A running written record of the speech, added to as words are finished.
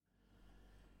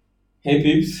Hey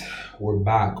peeps, we're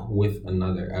back with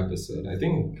another episode. I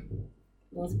think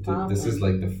What's this is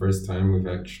poppin'? like the first time we've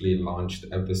actually launched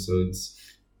episodes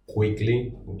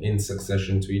quickly in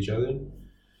succession to each other.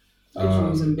 But you're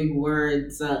using big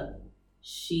words.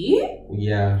 She?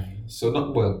 Yeah, so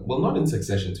not in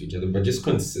succession to each other, but just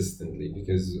consistently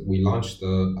because we launched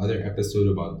the other episode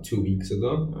about 2 weeks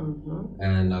ago, Mm-hmm.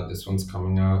 and now this one's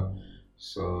coming out.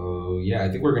 So yeah, I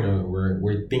think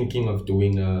we're thinking of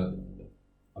doing a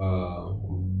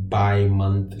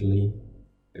bi-monthly,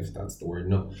 if that's the word.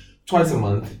 No, twice a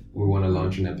month we want to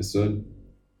launch an episode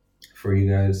for you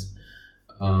guys.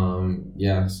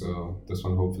 Yeah, so this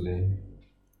one hopefully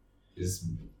is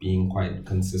being quite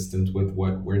consistent with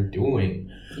what we're doing.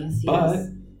 Yes, But yes.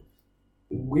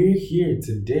 we're here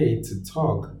today to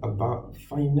talk about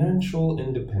financial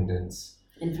independence.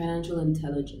 And financial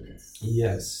intelligence.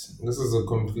 Yes, this is a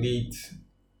complete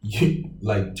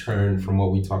like turn from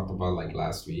what we talked about like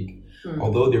last week.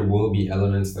 Although there will be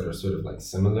elements that are sort of like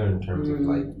similar in terms of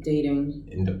like Dating.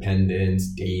 independence,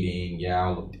 dating, yeah,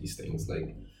 all of these things.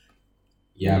 Like,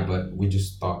 yeah, but we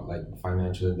just thought like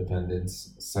financial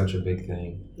independence such a big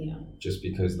thing. Yeah. Just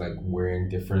because like we're in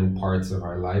different parts of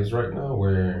our lives right now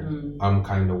where I'm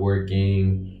kind of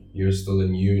working, you're still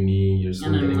in uni, you're still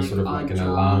And I'm, getting like, sort of like odd an jobs.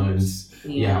 allowance,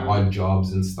 Yeah. odd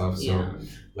jobs and stuff. So Yeah.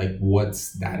 like,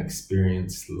 what's that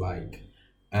experience like?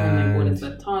 And like, what has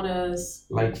that taught us?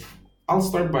 Like, I'll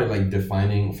start by like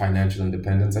defining financial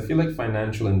independence. I feel like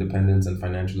financial independence and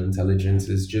financial intelligence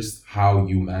is just how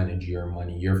you manage your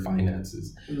money, your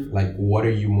finances. Like, what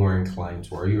are you more inclined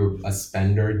to? Are you a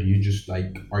spender? Do you just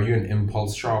like, are you an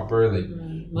impulse shopper? Like,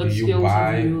 What do you skills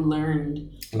buy? have you learned?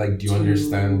 Like, do you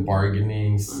understand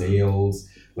bargaining, sales?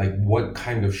 Like, what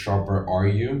kind of shopper are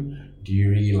you? Do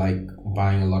you really like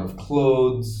buying a lot of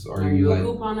clothes? Or Are you you a like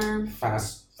couponer?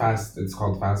 fast? It's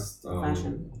called fast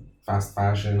Fashion. fast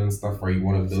fashion and stuff. Are you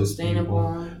one of those people?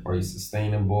 Sustainable. Are you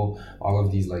sustainable? All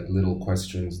of these like little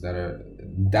questions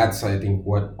that's I think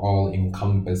what all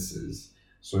encompasses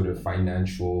sort of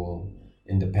financial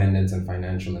independence and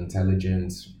financial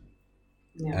intelligence.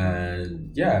 Yeah.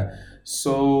 And yeah,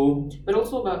 so But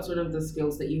also about sort of the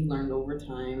skills that you've learned over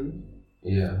time.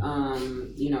 yeah,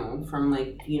 From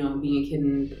like, being a kid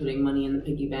and putting money in the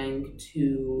piggy bank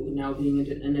to now being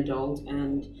an adult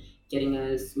and getting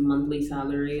a monthly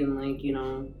salary and like,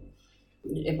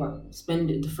 if I spend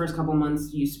the first couple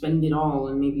months, you spend it all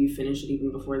and maybe you finish it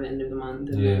even before the end of the month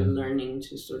and then learning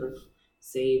to sort of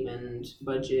save and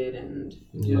budget and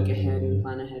look ahead and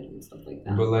plan ahead and stuff like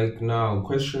that. But like now,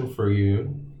 question for you,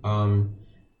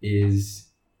 is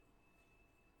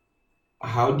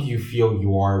how do you feel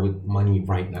you are with money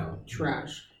right now?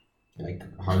 Trash. Like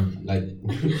how like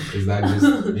is that just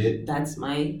it? That's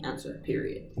my answer,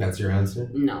 period. That's your answer?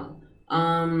 No.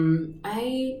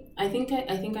 I think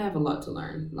I have a lot to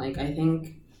learn. Like I think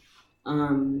I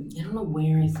don't know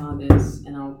where I saw this,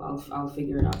 and I'll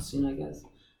figure it out soon, I guess.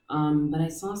 But I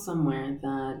saw somewhere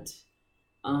that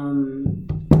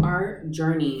our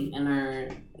journey and our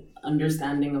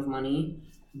understanding of money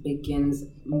begins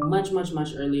much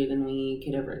earlier than we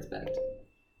could ever expect.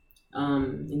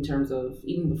 In terms of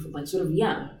even before, like sort of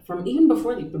from even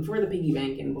before the piggy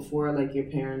bank and before like your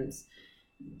parents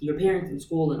in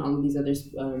school and all of these other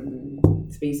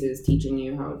spaces teaching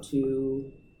you how to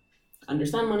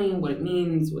understand money, what it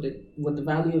means, what the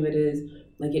value of it is.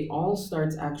 Like it all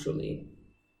starts actually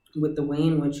with the way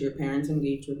in which your parents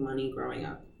engage with money growing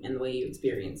up and the way you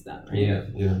experience that, right?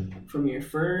 Yeah. From your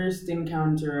first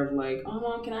encounter of like, oh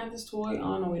mom, can I have this toy?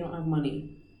 Oh no, we don't have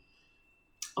money.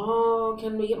 Oh,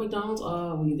 can we get McDonald's?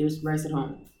 Oh, there's rice at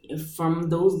home. From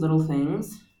those little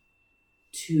things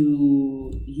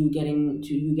to you getting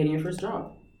your first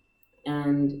job,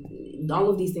 and all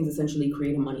of these things essentially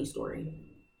create a money story.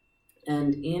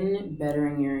 And in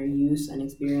bettering your use and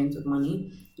experience with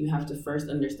money, you have to first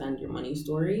understand your money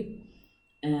story,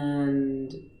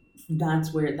 and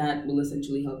that's where that will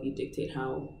essentially help you dictate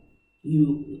how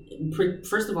you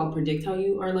first of all predict how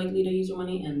you are likely to use your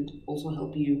money, and also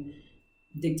help you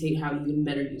dictate how you can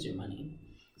better use your money.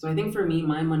 So I think for me,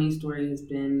 my money story has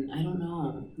been, I don't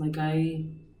know, like I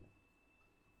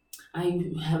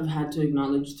have had to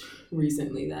acknowledge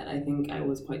recently that I think I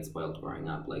was quite spoiled growing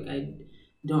up. Like I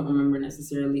don't remember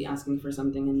necessarily asking for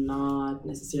something and not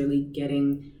necessarily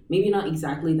getting, maybe not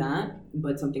exactly that,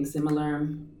 but something similar.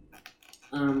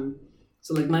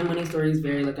 So like my money story is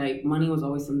very like money was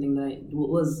always something that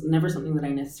was never something that I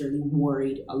necessarily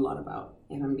worried a lot about,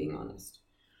 if I'm being honest.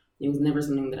 It was never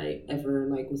something that I ever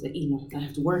like was like, I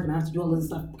have to work and I have to do all this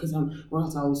stuff because or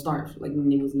else I'll starve. Like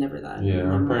it was never that. Yeah,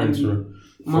 our parents were Mom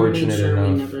made fortunate sure we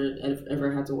enough. never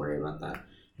ever had to worry about that.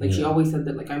 Like she always said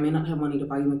that like I may not have money to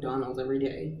buy you McDonald's every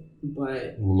day,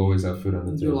 but we'll always have food on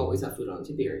the table. You'll always have food on the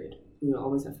table. Period. You'll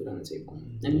always have food on the table,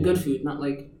 and good food, not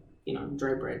like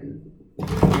dry bread and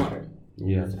water.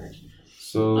 Yeah. Sorry.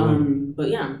 So. But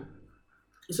yeah.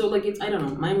 So like I don't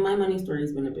know. My money story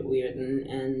has been a bit weird,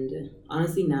 and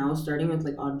honestly now starting with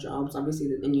like odd jobs, obviously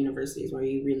in universities where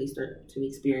you really start to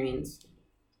experience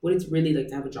what it's really like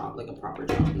to have a job, like a proper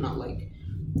job, not like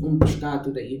un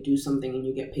pescado that you do something and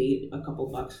you get paid a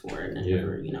couple bucks for it and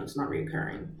never, it's not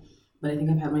reoccurring. But I think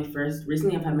I've had my first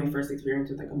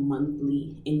experience with like a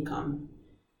monthly income,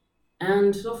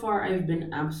 and so far I've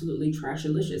been absolutely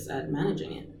trashalicious at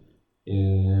managing it.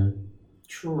 Yeah.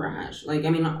 Trash. Like, I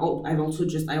mean, I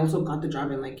also got the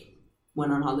job and like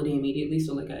went on holiday immediately,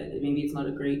 so like maybe it's not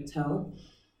a great tell,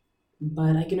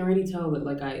 but I can already tell that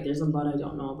like there's a lot I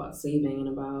don't know about saving and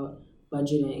about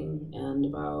budgeting and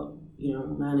about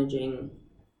managing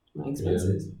my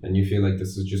expenses. Yeah. And you feel like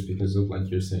this is just because of like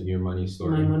you're saying your money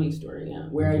story. My money story, yeah,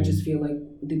 where I just feel like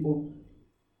people,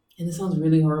 and this sounds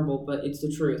really horrible, but it's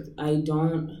the truth. I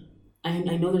know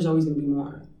there's always gonna be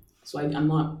more, so I'm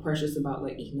not precious about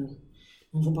like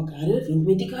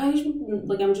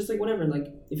like I'm just like whatever, like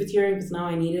if it's here, if it's now,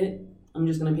 I need it, I'm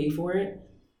just gonna pay for it,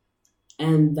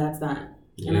 and that's that.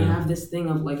 And I have this thing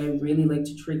of like I really like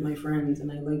to treat my friends and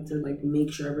I like to like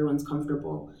make sure everyone's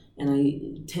comfortable, and I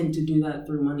tend to do that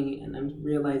through money. And I'm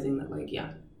realizing that like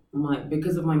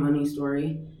because of my money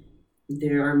story,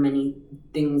 there are many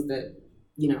things that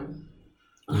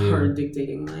are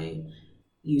dictating my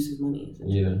use of money.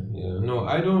 No,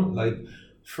 I don't like.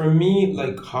 For me,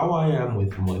 like how I am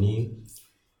with money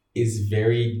is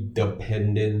very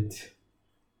dependent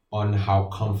on how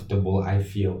comfortable I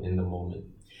feel in the moment.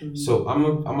 Mm-hmm. So I'm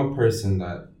a person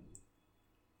that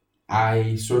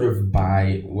I sort of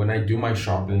buy when I do my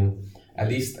shopping. At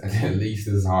least this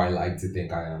is how I like to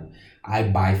think I am. I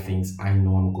buy things I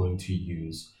know I'm going to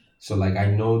use. So like I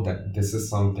know that this is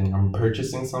something I'm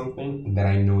purchasing, something that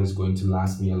I know is going to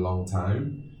last me a long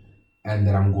time, and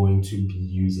that I'm going to be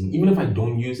using. Even if I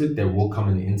don't use it, there will come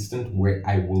an instant where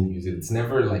I will use it. It's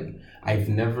never like, at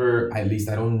least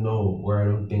I don't know, or I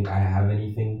don't think I have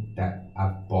anything that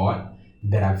I've bought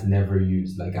that I've never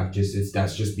used. Like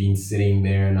that's just been sitting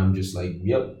there and I'm just like,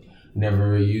 yep,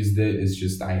 never used it. It's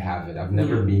just, I have it. I've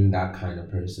never been that kind of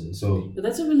person. So. But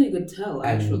that's a really good tell,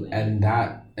 actually. And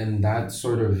that's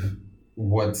sort of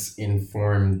what's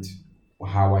informed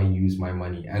how I use my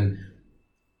money. And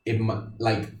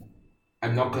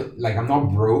I'm not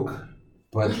broke,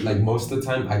 but like most of the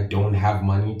time I don't have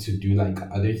money to do like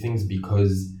other things,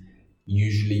 because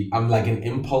usually I'm like an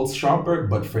impulse shopper,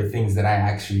 but for things that I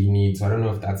actually need. So I don't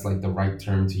know if that's like the right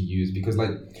term to use, because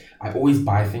like I always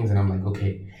buy things and I'm like,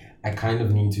 okay, I kind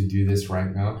of need to do this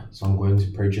right now, so I'm going to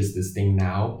purchase this thing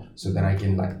now so that I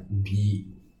can like be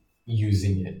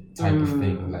using it type of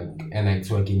thing, like,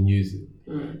 so I can use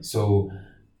it. So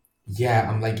yeah,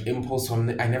 I'm like impulse. So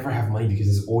I never have money because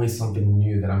there's always something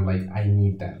new that I'm like, I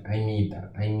need that,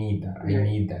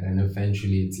 and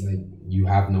eventually it's like you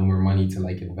have no more money to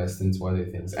like invest into other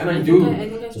things. And I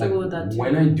think I struggle with that too.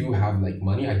 When I do have like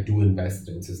money, I do invest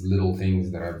into little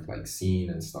things that I've like seen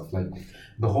and stuff. Like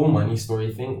the whole money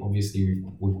story thing, obviously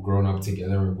we've grown up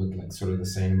together with like sort of the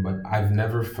same, but I've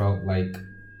never felt like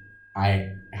I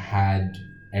had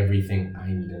everything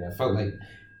I needed. I felt like,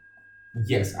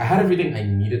 yes, I had everything I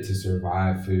needed to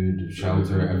survive: food,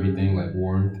 shelter, everything, like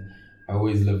warmth. I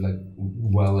always lived like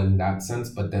well in that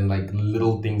sense, but then like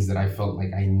little things that I felt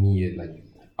like I needed, like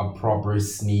a proper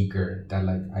sneaker that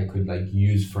like I could like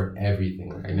use for everything.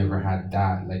 Like I never had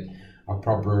that. Like a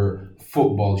proper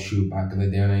football shoe back in the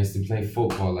day when I used to play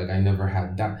football. Like I never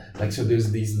had that. Like, so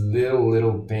there's these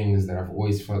little things that I've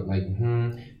always felt like,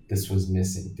 this was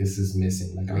missing. This is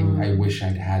missing. Like I wish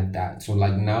I'd had that. So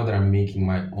like now that I'm making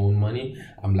my own money,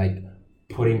 I'm like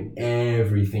putting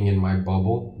everything in my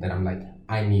bubble that I'm like,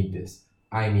 I need this.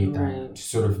 I need that to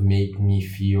sort of make me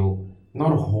feel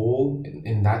not whole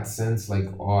in that sense, like,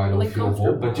 oh, I don't like feel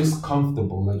whole, but just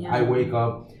comfortable. Like I wake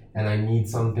up and I need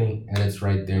something and it's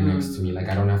right there next to me. Like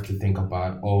I don't have to think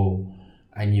about, oh,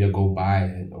 I need to go buy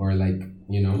it, or like,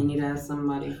 you know, you need to ask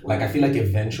somebody for like it. I feel like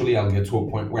eventually I'll get to a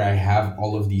point where I have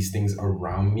all of these things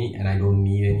around me and I don't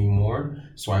need anymore.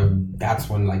 So that's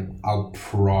when like I'll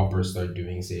proper start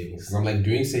doing savings, because I'm like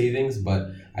doing savings,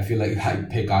 but I feel like I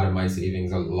pick out of my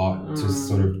savings a lot to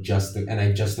sort of and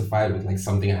I justify it with like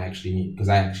something I actually need because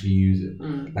I actually use it.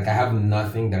 Like I have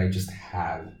nothing that I just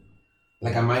have.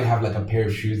 Like I might have like a pair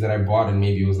of shoes that I bought and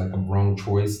maybe it was like a wrong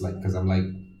choice, like because I'm like,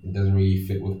 it doesn't really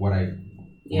fit with what I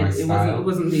Yeah, my it style. it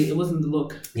wasn't the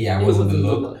look. Yeah, it wasn't the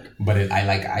look, but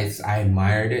I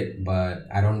admired it, but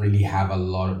I don't really have a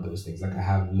lot of those things. Like I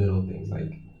have little things,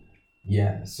 like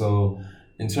yeah. So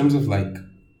in terms of like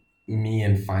me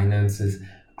and finances,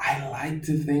 I like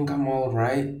to think I'm all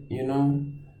right, you know.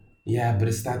 Yeah, but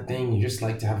it's that thing. You just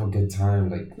like to have a good time.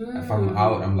 Like if I'm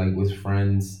out, I'm like with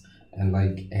friends, and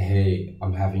like hey,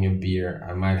 I'm having a beer.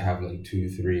 I might have like two,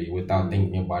 three without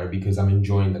thinking about it because I'm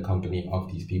enjoying the company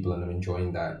of these people and I'm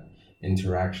enjoying that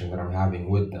interaction that I'm having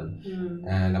with them.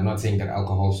 And I'm not saying that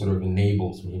alcohol sort of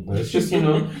enables me, but it's just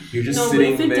you're just No, but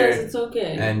sitting if it there does, it's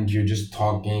okay. and you're just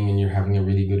talking and you're having a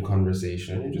really good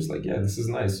conversation. You're just like, yeah, this is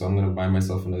nice. So I'm gonna buy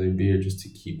myself another beer just to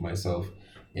keep myself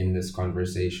in this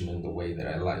conversation in the way that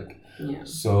I like. Yeah.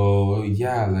 So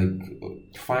yeah, like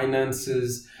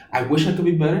finances, I wish I could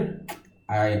be better.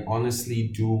 I honestly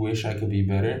do wish I could be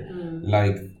better.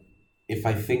 Like if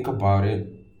I think about it,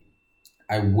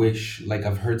 I wish, like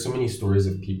I've heard so many stories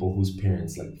of people whose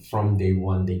parents, like from day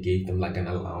one, they gave them like an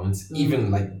allowance,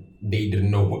 even like they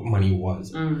didn't know what money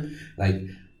was. Like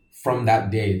from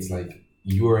that day, it's like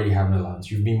you already have an allowance.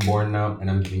 You've been born now, and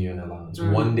I'm giving you an allowance.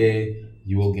 One day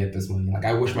you will get this money. Like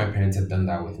I wish my parents had done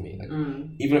that with me. Like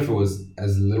even if it was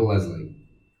as little as like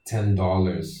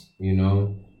 $10, you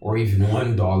know, or even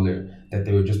 $1 that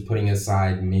they were just putting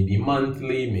aside, maybe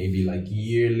monthly, maybe like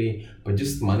yearly, but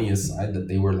just money aside that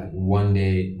they were like one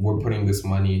day we're putting this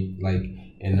money like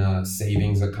in a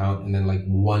savings account, and then like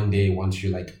one day once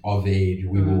you're like of age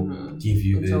we will give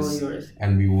you this,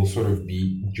 and we will sort of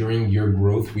be during your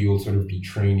growth we will sort of be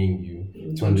training you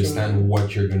to understand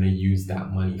what you're going to use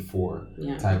that money for,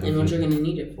 type of and what thing. you're going to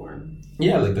need it for.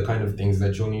 Yeah, like the kind of things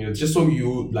that you'll need it just so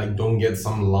you like don't get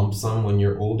some lump sum when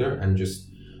you're older and just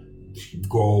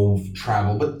go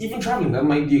travel. But even traveling, that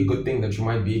might be a good thing that you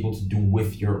might be able to do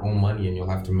with your own money, and you'll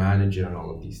have to manage it and all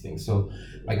of these things. So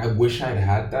like I wish I'd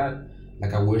had that.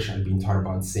 Like I wish I'd been taught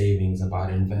about savings,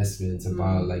 about investments,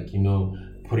 about like, you know,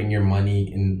 putting your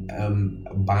money in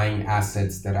buying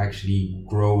assets that actually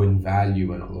grow in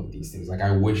value and all of these things. Like I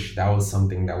wish that was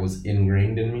something that was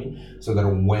ingrained in me, so that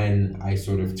when I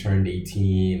sort of turned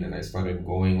 18 and I started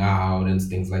going out and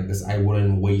things like this, I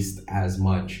wouldn't waste as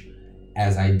much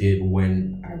as I did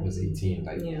when I was 18.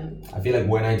 Like I feel like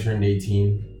when I turned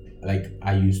 18, like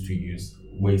I used to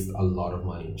waste a lot of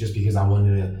money just because I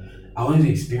wanted to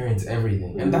experience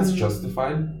everything, and that's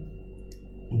justified.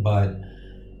 But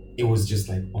it was just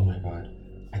like, oh my god,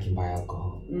 I can buy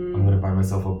alcohol. I'm gonna buy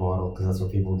myself a bottle because that's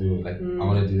what people do. Like I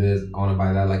want to do this, I want to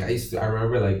buy that. Like I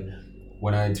remember like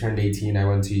when I turned 18, I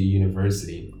went to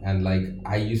university, and like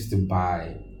I used to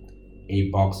buy a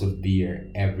box of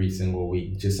beer every single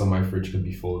week just so my fridge could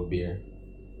be full of beer.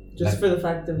 Just like, for the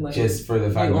fact of like, just for the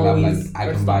fact that I'm like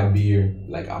I can buy beer.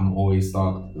 Like I'm always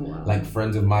stocked. Wow. Like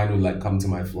friends of mine would like come to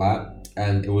my flat,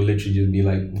 and it would literally just be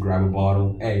like, grab a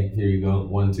bottle. Hey, here you go.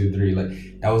 1, 2, 3.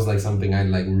 Like that was like something I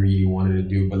like really wanted to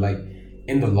do. But like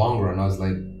in the long run, I was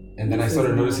like, and then I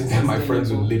started noticing that my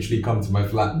friends would literally come to my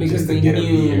flat just to get a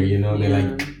beer. You know, they're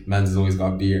like, man's has always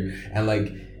got beer, and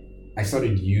like I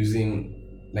started using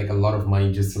like a lot of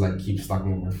money just to like keep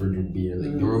stocking up my fridge with beer.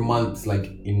 Like there were months like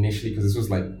initially, because this was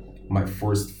like my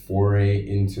first foray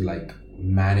into like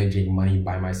managing money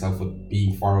by myself with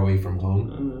being far away from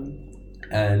home,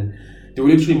 and there were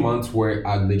literally months where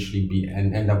I'd literally be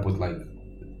and end up with like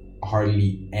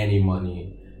hardly any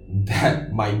money,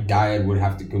 that my diet would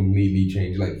have to completely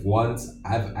change. Like once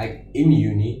in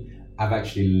uni I've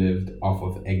actually lived off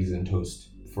of eggs and toast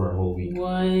for a whole week.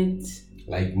 What?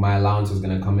 Like my allowance was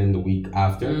gonna come in the week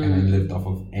after, and I lived off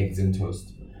of eggs and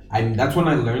toast. That's when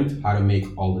I learned how to make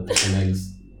all the different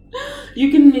eggs. You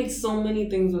can make so many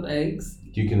things with eggs.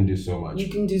 You can do so much. You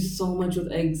can do so much with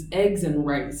eggs. Eggs and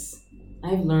rice.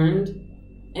 I've learned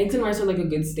eggs and rice are like a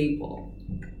good staple.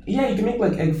 Yeah, you can make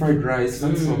like egg fried rice.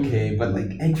 That's okay, but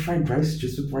like egg fried rice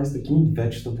just with rice, like you need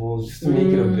vegetables just to make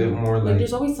it a bit more like.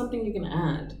 There's always something you can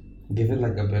add. Give it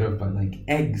like a bit of, but like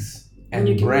eggs.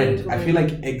 And bread. I feel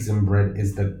like eggs and bread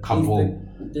is the couple.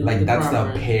 That's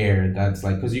the pair. That's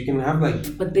like, because you can have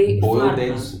like boiled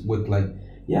eggs with like,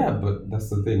 but that's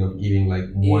the thing of eating like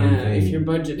one thing. If you're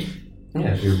budgeting.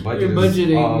 Yeah, if your budget you're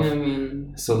budgeting. Off. I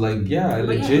mean. So like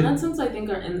legit. In that sense, I think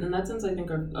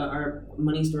our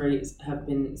money stories have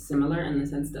been similar in the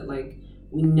sense that like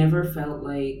we never felt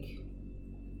like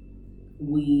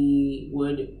we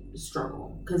would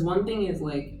struggle. Because one thing is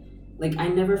like I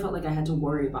never felt like I had to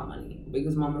worry about money,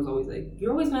 because mom was always like, you're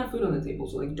always gonna have food on the table,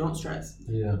 so like don't stress.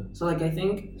 Yeah. So like I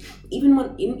think even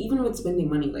with spending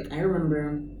money, like I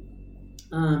remember,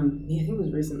 I think it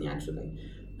was recently actually,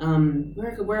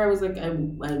 where I was like I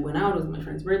went out, it was my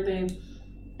friend's birthday,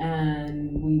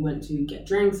 and we went to get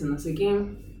drinks in the city.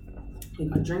 We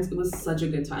got drinks. It was such a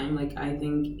good time. Like, I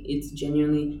think it's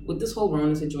genuinely, with this whole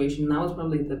Rona situation, that was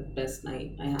probably the best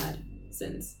night I had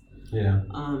since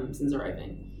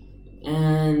arriving.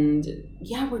 And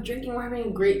yeah, we're drinking, we're having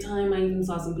a great time. I even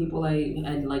saw some people my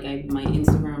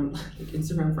Instagram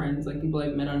friends, like people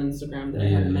I've met on Instagram that I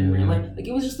hadn't met in real life. Like,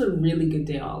 it was just a really good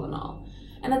day all in all.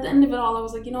 And at the end of it all, I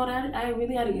was like, you know what, I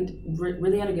really had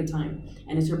a good time.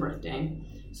 And it's her birthday,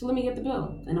 so let me get the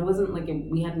bill. And it wasn't like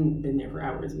we hadn't been there for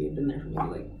hours. We had been there for maybe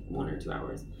like 1 or 2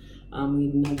 hours. We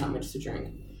didn't have that much to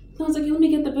drink. So I was like, let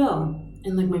me get the bill.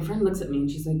 And like, my friend looks at me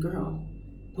and she's like, girl,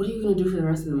 what are you gonna do for the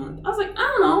rest of the month? I was like, I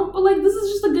don't know, but like, this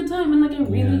is just a good time, and like, I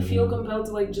really feel compelled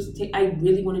to like just take. I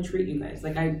really want to treat you guys.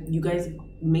 Like, you guys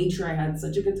made sure I had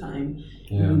such a good time.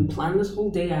 Yeah. We planned this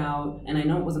whole day out, and I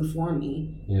know it wasn't for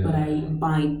me, but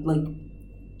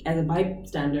as a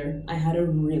bystander, I had a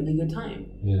really good time.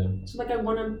 Yeah. So like, I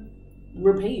want to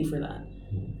repay you for that.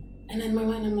 And in my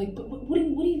mind, I'm like, but why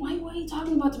are you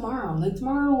talking about tomorrow? Like,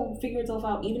 tomorrow will figure itself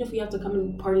out, even if we have to come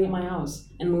and party at my house,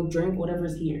 and we'll drink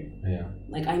whatever's here. Yeah.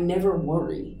 Like, I never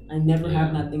worry. I never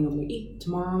have that thing of like,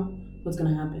 tomorrow, what's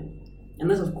going to happen?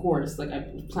 Unless, of course, like, I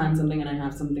plan something and I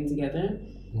have something together.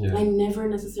 Yeah. I never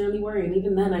necessarily worry. And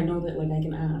even then, I know that, like, I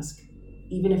can ask.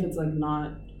 Even if it's, like,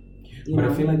 not, But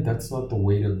I feel like that's not the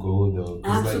way to go, though.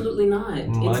 Absolutely not.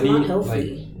 Money, it's not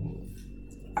healthy. Like,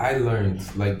 I learned,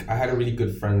 like, I had a really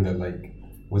good friend that, like,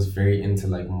 was very into,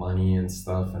 like, money and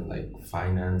stuff and, like,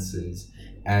 finances.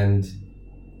 And,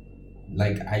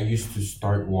 like, I used to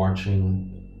start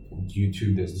watching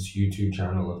YouTube. There's this YouTube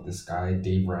channel of this guy,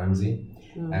 Dave Ramsey.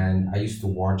 And I used to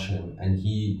watch him. And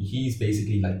he's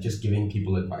basically, like, just giving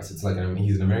people advice. It's like,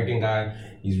 he's an American guy.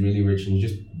 He's really rich. And he's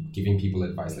just giving people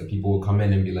advice. Like, people will come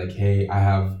in and be like, hey, I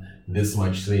have this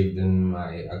much saved in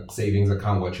my savings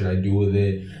account. What should I do with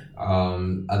it?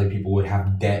 Other people would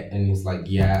have debt, and he's like,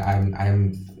 yeah,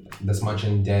 I'm this much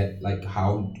in debt. Like,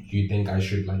 how do you think I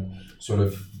should like sort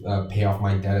of pay off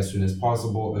my debt as soon as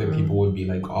possible? Other people would be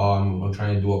like, oh, I'm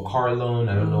trying to do a car loan.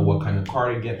 I don't know what kind of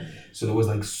car to get. So there was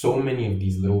like so many of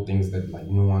these little things that like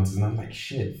nuances, and I'm like,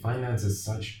 shit, finance is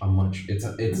such a much.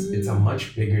 It's a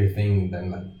much bigger thing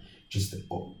than like just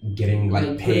getting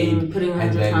like paid putting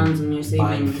and then in your savings,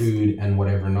 buying food and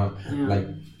whatever. Not like,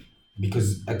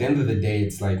 because at the end of the day,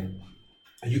 it's like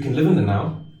you can live in the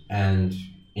now and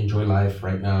enjoy life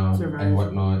right now and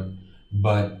whatnot,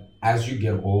 but as you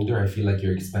get older, I feel like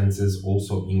your expenses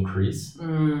also increase.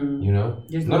 You know,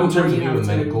 not in terms of even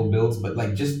medical bills, but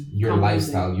like just your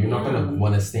lifestyle. You're not gonna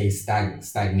want to stay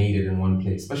stagnated in one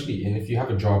place, especially. And if you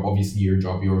have a job, obviously your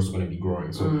job, you're also gonna be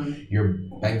growing. So your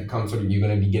bank account, you're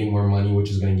gonna be getting more money, which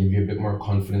is gonna give you a bit more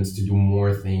confidence to do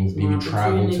more things. Maybe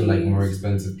travel to like more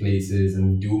expensive places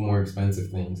and do more expensive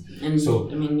things. And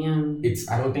so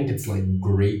I don't think it's like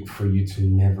great for you to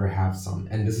never have some.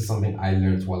 And this is something I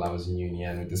learned while I was in uni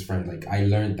and with this friend. Like, I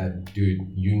learned that,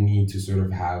 dude, you need to sort of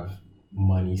have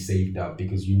money saved up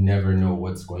because you never know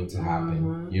what's going to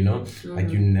happen. You know, like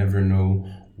you never know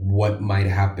what might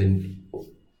happen.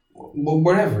 Well,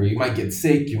 whatever, you might get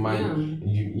sick. You might,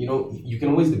 you know, you can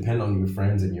always depend on your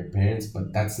friends and your parents,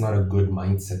 but that's not a good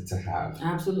mindset to have.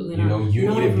 Absolutely not. You know, you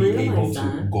need to be able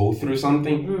that. to go through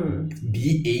something,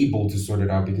 be able to sort it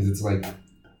out, because it's like,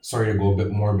 sorry to go a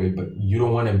bit morbid, but you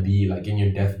don't want to be like in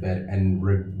your deathbed and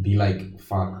be like,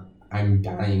 fuck, I'm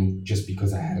dying just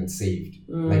because I hadn't saved.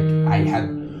 Like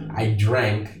I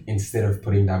drank instead of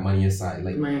putting that money aside.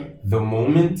 Like the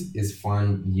moment is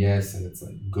fun, yes, and it's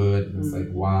like good. And it's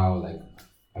like, wow, like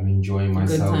I'm enjoying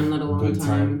myself. Good time, not a long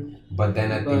time. But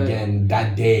then again,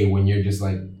 that day when you're just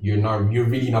like, you're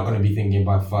really not gonna be thinking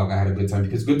about, fuck, I had a good time,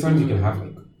 because good times you can have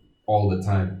like all the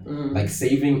time. Like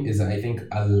saving is, I think,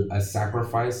 a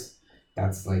sacrifice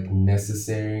that's like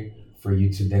necessary for you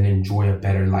to then enjoy a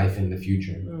better life in the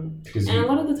future. And a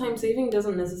lot of the time, saving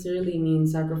doesn't necessarily mean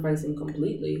sacrificing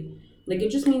completely. Like, it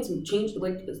just means change,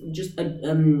 like, just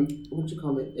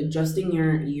adjusting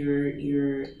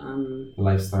your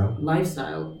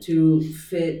lifestyle to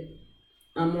fit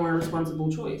a more responsible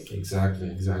choice.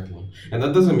 Exactly. And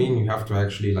that doesn't mean you have to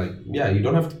actually, like, you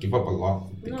don't have to give up a lot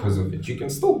because of it. You can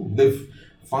still live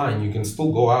fine. You can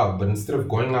still go out, but instead of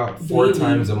going out 4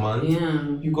 times a month,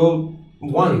 you go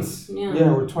once,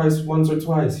 once or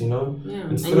twice, you know,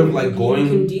 instead of like going, you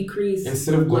can decrease,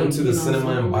 instead of going to the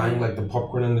cinema and buying like the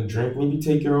popcorn and the drink, maybe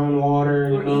take your own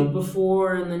water, you know, eat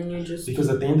before, and then you just, because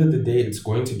at the end of the day, it's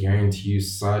going to guarantee you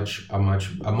such a much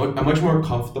more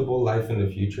comfortable life in the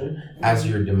future as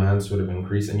your demands sort of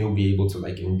increase, and you'll be able to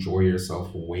like enjoy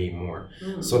yourself way more.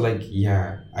 So like,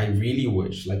 I really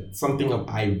wish, like, something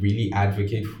I really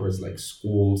advocate for is like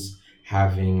schools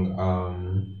having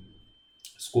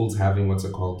schools having what's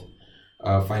it called,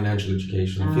 financial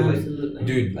education. I feel like, Absolutely.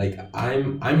 dude, like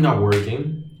I'm not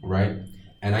working, right?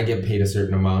 And I get paid a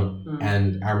certain amount.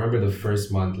 And I remember the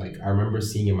first month, like I remember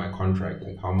seeing in my contract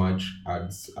like how much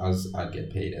I'd get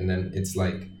paid, and then it's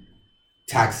like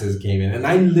taxes came in, and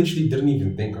I literally didn't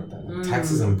even think of that, like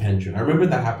taxes and pension. I remember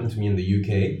that happened to me in the UK,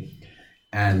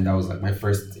 and that was like my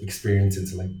first experience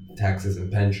into like taxes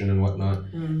and pension and whatnot.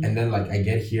 And then like I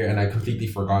get here and I completely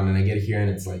forgotten, and I get here and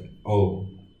it's like, oh,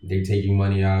 they're taking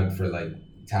money out for like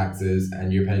taxes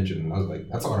and your pension. And I was like,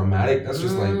 that's automatic. That's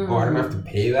just like, oh, I don't have to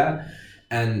pay that.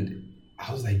 And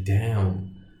I was like,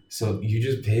 damn. So you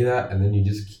just pay that and then you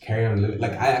just carry on living.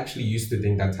 Like I actually used to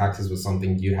think that taxes was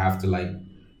something you'd have to like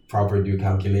proper do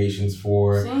calculations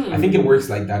for. Same. I think it works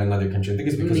like that in other countries. I think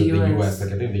it's because In of the the US. US.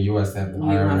 Like I think the US have the You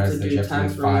have IRS to that do you have to like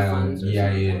tax file. refunds or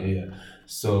Yeah. something.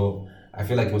 So I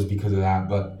feel like it was because of that,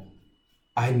 but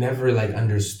I never like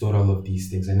understood all of these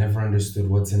things. I never understood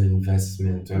what's an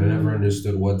investment, or I never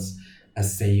understood what's a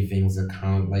savings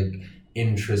account, like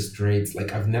interest rates.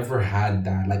 Like I've never had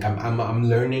that. Like I'm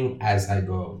learning as I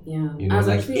go. Yeah. You know, I was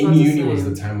like actually in about to uni was say-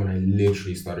 the time when I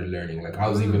literally started learning. Like I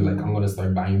was even like, I'm gonna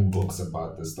start buying books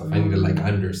about this stuff. I need to like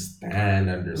understand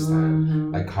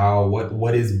like how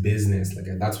what is business. Like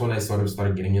that's when I sort of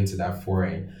started getting into that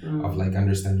foray of like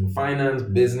understanding finance,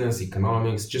 business,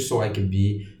 economics, just so I could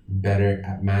be better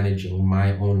at managing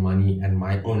my own money and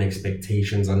my own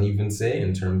expectations, I'll even say,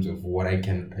 in terms of what I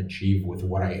can achieve with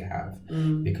what I have.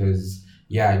 Because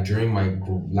yeah, during my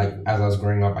like as I was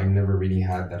growing up, I never really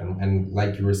had that, and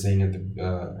like you were saying at the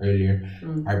earlier,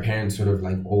 our parents sort of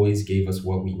like always gave us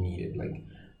what we needed. Like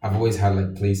I've always had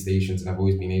like PlayStations, and I've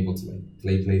always been able to like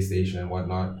play PlayStation and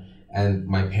whatnot, and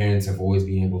my parents have always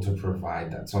been able to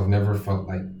provide that. So I've never felt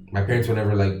like my parents were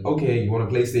never like, okay, you want a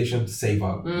PlayStation, save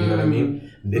up. You know what I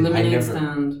mean? Lemonade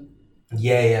stand.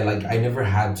 Yeah, like I never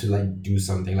had to like do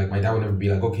something. Like my dad would never be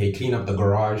like, okay, clean up the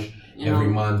garage every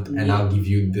month and I'll give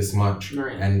you this much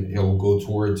and it'll go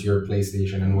towards your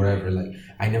PlayStation and whatever. Like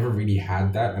I never really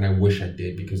had that, and I wish I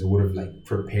did, because it would have like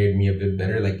prepared me a bit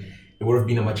better. Like it would have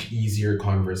been a much easier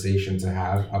conversation to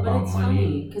have about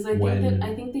money. Because I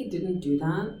think they didn't do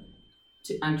that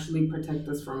to actually protect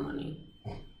us from money.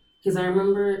 Because I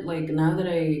remember, like, now that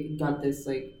I got this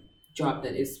like job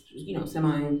that is, you know, it's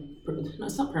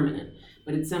not permanent,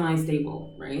 but it's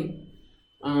semi-stable, right?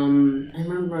 I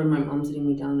remember my mom sitting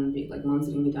me down and being like,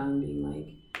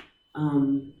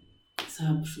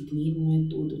 sabe, should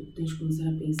tudo, tens de começar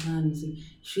a pensar, não sei.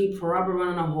 She probably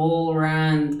went on a whole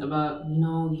rant about,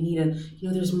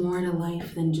 there's more to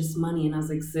life than just money. And I was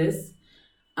like, sis,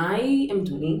 I am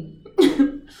 20.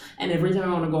 And every time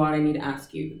I want to go out, I need to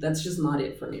ask you. That's just not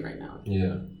it for me right now.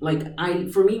 Yeah. Like,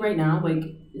 for me right now, like,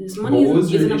 this money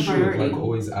isn't a priority. With, like,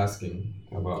 always asking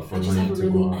about for money to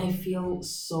really, go out? I feel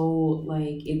so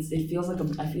like it feels like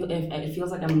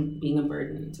I'm being a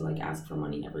burden to like ask for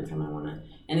money every time I want to.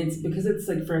 And it's because it's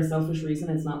like for a selfish reason.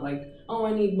 It's not like, oh,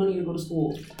 I need money to go to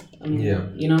school. I mean,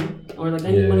 you know, or like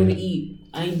I need money to eat.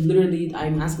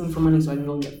 I'm asking for money so I can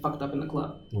go and get fucked up in the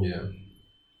club. Yeah.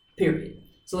 Period.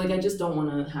 So like I just don't want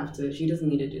to have to. She doesn't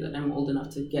need to do that. I'm old enough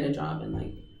to get a job and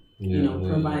like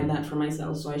provide that for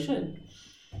myself. So I should.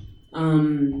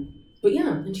 But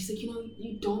yeah, and she's like,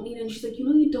 you don't need it. And she's like, you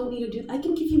don't need to do. I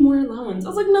can give you more allowance. I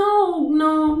was like,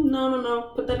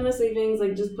 no. Put that in my savings.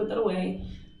 Like, just put that away.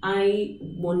 I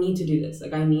will need to do this.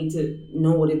 Like, I need to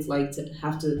know what it's like to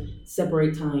have to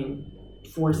separate time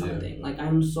for something. Yeah. Like,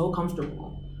 I'm so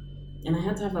comfortable. And I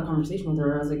had to have that conversation with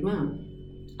her. I was like, ma'am,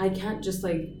 I can't just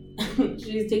like.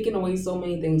 She's taken away so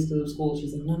many things to the school.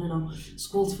 She's like, no.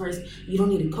 School's first. You don't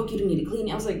need to cook. You don't need to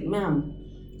clean. I was like, ma'am.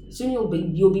 Soon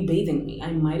you'll be bathing me.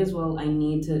 I might as well. I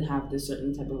need to have this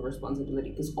certain type of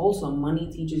responsibility, because also money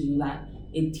teaches you that.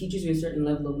 It teaches you a certain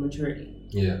level of maturity.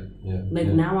 Yeah. Like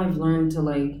now I've learned to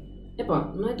like,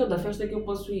 epa, não é toda festa que eu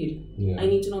posso ir. I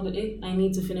need to know that I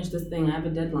need to finish this thing. I have a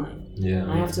deadline. Yeah.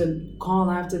 I have to call.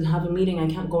 I have to have a meeting. I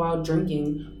can't go out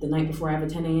drinking the night before I have a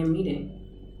 10 a.m. meeting.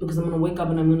 Because I'm going to wake up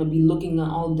and I'm going to be looking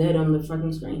all dead on the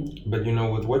fucking screen. But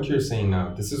with what you're saying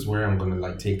now, this is where I'm going to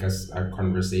like take our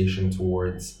conversation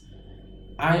towards.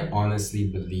 I honestly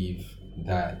believe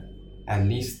that at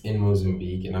least in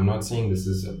Mozambique, and I'm not saying this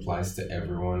applies to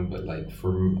everyone, but like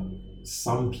for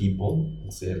some people, I'll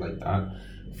say it like that,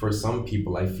 for some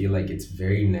people, I feel like it's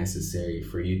very necessary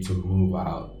for you to move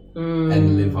out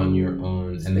and live on your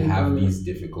own and have these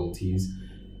difficulties,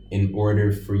 in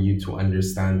order for you to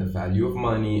understand the value of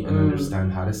money and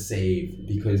understand how to save.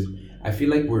 Because I feel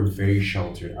like we're very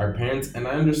sheltered. Our parents, and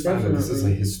I understand that this is a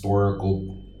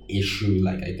historical issue.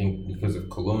 Like, I think because of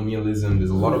colonialism, there's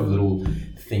a lot of little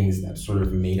things that sort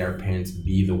of made our parents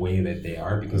be the way that they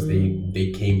are, because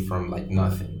they came from like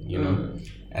nothing, you know,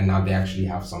 and now they actually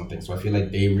have something. So I feel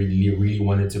like they really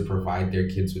wanted to provide their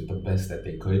kids with the best that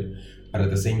they could. But at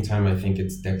the same time, I think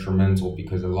it's detrimental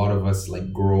because a lot of us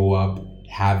like grow up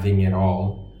having it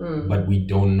all, but we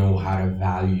don't know how to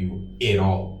value it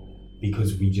all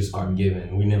because we just got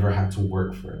given. We never had to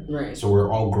work for it. Right. So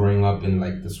we're all growing up in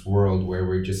like this world where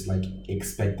we're just like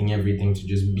expecting everything to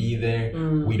just be there.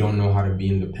 We don't know how to be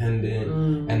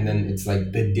independent. And then it's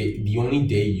like the only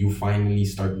day you finally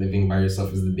start living by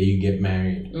yourself is the day you get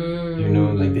married. You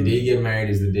know, like the day you get married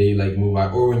is the day you like move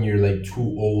out, or when you're like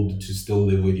too old to still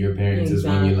live with your parents is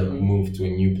when you like move to a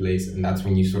new place. And that's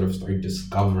when you sort of start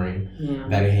discovering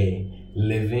that, hey,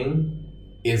 living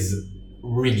is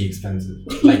really expensive.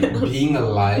 Like being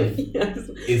alive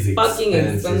is fucking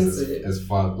expensive as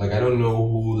fuck. Like I don't know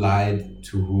who lied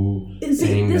to who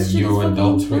saying that your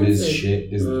adulthood is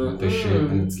shit, is the shit,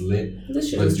 and it's lit. This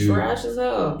shit is trash as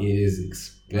hell. It is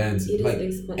expensive. It like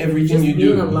is expensive. everything Just you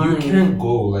being do, alive. you can't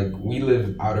go. Like we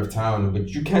live out of town, but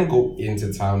you can't go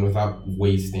into town without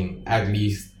wasting at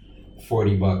least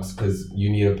 $40 because you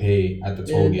need to pay at the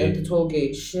toll gate. At the toll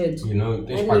gate, shit. You know,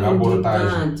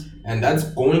 that. And that's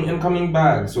going and coming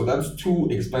back. So that's 2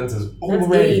 expenses That's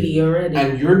already. 80 already.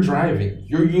 And you're driving.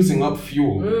 You're using up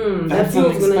fuel. That's that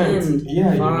an fuel's gonna expense. end.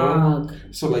 Yeah, Fuck. you know.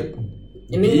 So like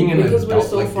And being then, an because adult, we're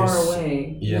so like far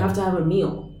away, you have to have a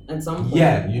meal at some point.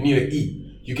 Yeah, you need to eat.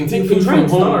 You can take you food can try from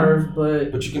and home. Starve,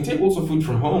 but you can take also food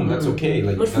from home. That's okay.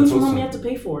 Like but that's food from also, home you have to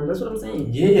pay for. That's what I'm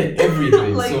saying. Yeah,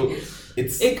 everything. Like, so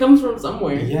it comes from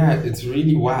somewhere. Yeah, it's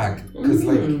really whack because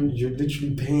like you're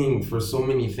literally paying for so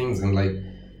many things, and like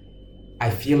I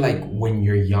feel like when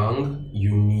you're young,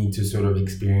 you need to sort of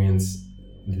experience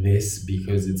this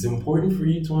because it's important for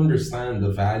you to understand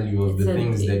the value of the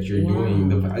things that you're doing,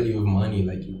 the value of money.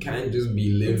 Like you can't just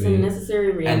be living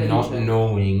and not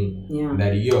knowing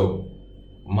that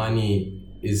money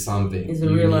is something. It's a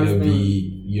you real need to thing.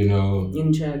 be, you know,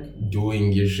 in check,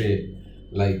 doing your shit.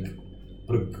 Like,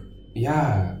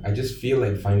 yeah, I just feel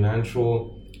like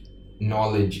financial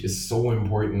knowledge is so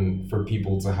important for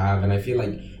people to have, and I feel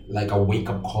like a wake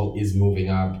up call is moving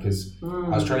out because I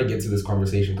was trying to get to this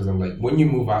conversation because I'm like, when you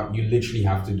move out, you literally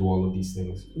have to do all of these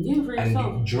things. Yeah, for yourself.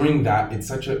 And during that, it's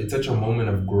such a moment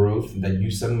of growth that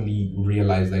you suddenly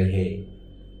realize that, hey,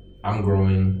 I'm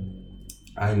growing.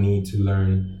 I need to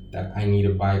learn that I need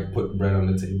to put bread on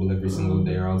the table every single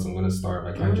day or else I'm gonna starve.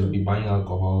 I can't just be buying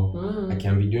alcohol. I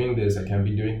can't be doing this. I can't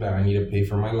be doing that. I need to pay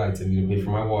for my lights. I need to pay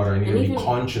for my water. I need to be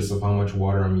conscious of how much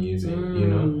water I'm using, you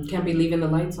know? Can't be leaving the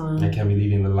lights on. I can't be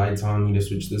leaving the lights on. Need to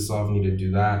switch this off. Need to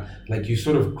do that. Like you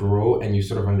sort of grow and you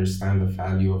sort of understand the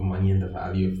value of money and the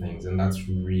value of things. And that's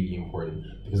really important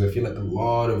because I feel like a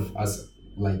lot of us,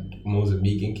 like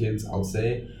Mozambican kids, I'll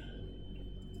say,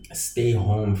 stay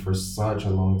home for such a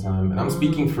long time. And I'm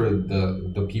speaking for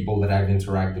the people that I've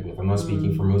interacted with. I'm not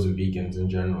speaking for Mozambicans in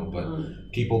general,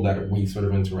 but people that we sort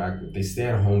of interact with. They stay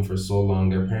at home for so long.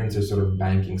 Their parents are sort of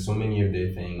banking so many of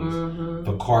their things.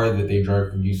 The car that they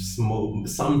drive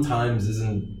sometimes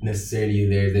isn't necessarily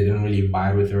theirs. They didn't really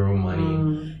buy it with their own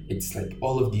money. It's like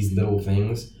all of these little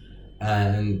things.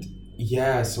 And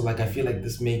yeah, so like I feel like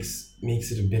this makes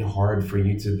it a bit hard for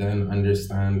you to then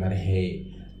understand that, hey,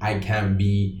 I can't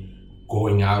be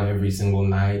going out every single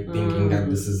night thinking that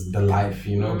this is the life,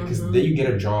 you know, because then you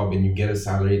get a job and you get a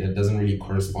salary that doesn't really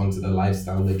correspond to the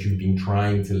lifestyle that you've been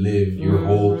trying to live your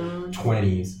whole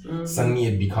 20s. Suddenly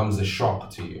it becomes a shock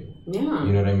to you. Yeah.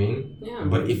 You know what I mean? Yeah.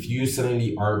 But if you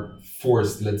suddenly are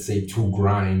forced, let's say, to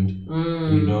grind,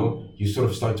 you know, you sort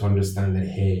of start to understand that,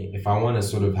 hey, if I want to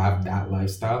sort of have that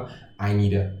lifestyle, I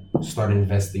need to start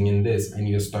investing in this. I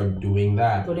need to start doing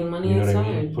that. Putting money you know aside. What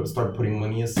I mean? Start putting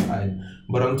money aside.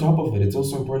 But on top of it, it's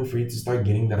also important for you to start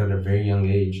getting that at a very young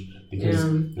age. Because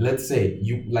let's say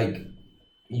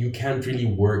you can't really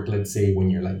work, let's say,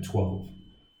 when you're like 12.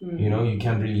 You know, you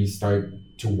can't really start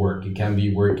to work. You can't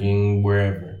be working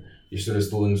wherever. You're sort of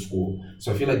still in school.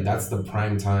 So I feel like that's the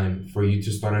prime time for you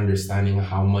to start understanding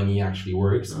how money actually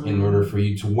works in order for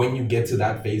you to, when you get to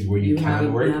that phase where you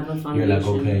can work, you're like,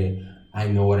 okay, I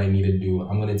know what I need to do.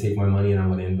 I'm going to take my money and I'm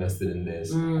going to invest it in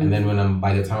this. And then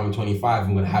by the time I'm 25,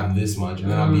 I'm going to have this much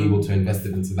and then I'll be able to invest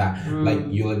it into that. Like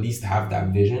you'll at least have that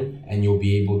vision and you'll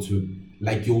be able to,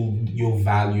 like you'll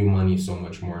value money so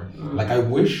much more. Like I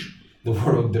wish the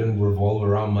world didn't revolve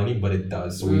around money, but it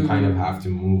does. So we kind of have to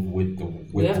move with the wave.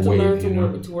 We have to learn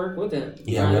to work with it.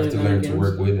 Yeah, we have to learn to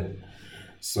work with it.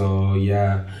 So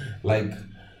yeah, like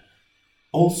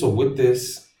also with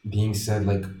this being said,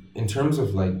 like in terms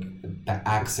of like the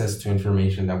access to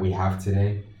information that we have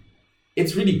today,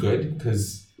 it's really good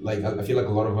because like I feel like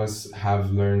a lot of us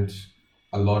have learned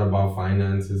a lot about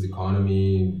finances,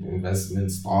 economy,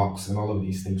 investment, stocks, and all of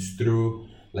these things through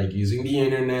like using the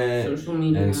internet Social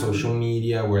media. and social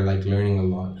media. We're like learning a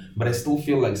lot, but I still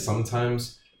feel like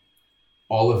sometimes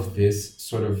all of this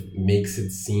sort of makes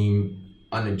it seem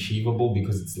unachievable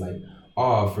because it's like,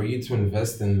 oh, for you to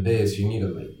invest in this, you need to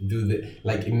like do the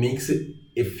like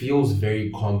it feels very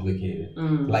complicated.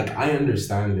 Like I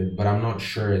understand it, but I'm not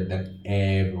sure that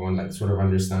everyone like sort of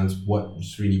understands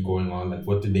what's really going on. Like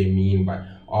what do they mean by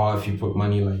oh if you put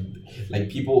money like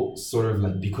people sort of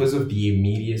like because of the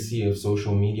immediacy of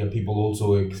social media, people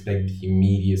also expect the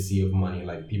immediacy of money.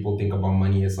 Like people think about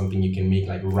money as something you can make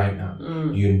like right now.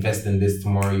 You invest in this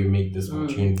tomorrow, you make this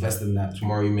much. You invest in that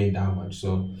tomorrow, you make that much.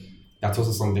 So that's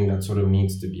also something that sort of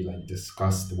needs to be like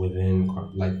discussed within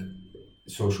like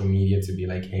social media to be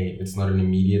like, hey, it's not an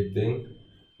immediate thing.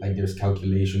 Like there's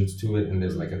calculations to it and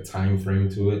there's like a time frame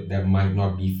to it that might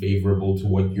not be favorable to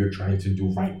what you're trying to do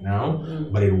right now,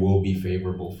 but it will be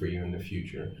favorable for you in the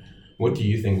future. What do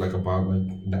you think like about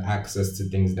like the access to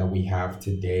things that we have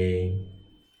today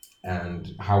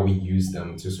and how we use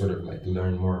them to sort of like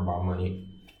learn more about money?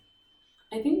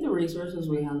 I think the resources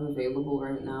we have available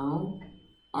right now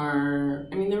are,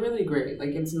 I mean, they're really great.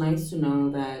 Like, it's nice to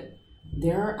know that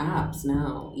there are apps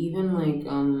now, even like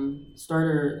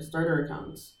starter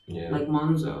accounts, like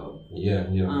Monzo,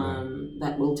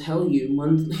 that will tell you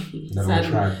monthly. That will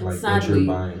track like what you're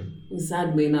buying.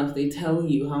 Sadly enough, they tell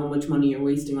you how much money you're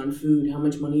wasting on food, how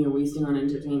much money you're wasting on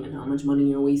entertainment, how much money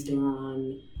you're wasting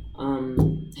on.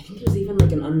 I think there's even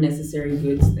like an unnecessary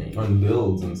goods thing. On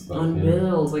bills and stuff. On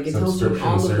bills, like it tells you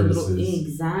all of the little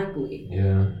exactly.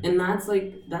 And that's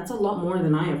a lot more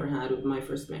than I ever had with my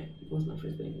first bank. What was my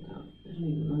first bank account? I don't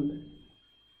even remember.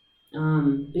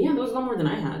 But yeah, that was a lot more than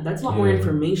I had. That's a lot more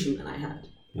information than I had.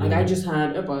 Like I just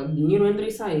had dinero entre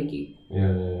saiki.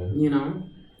 You know.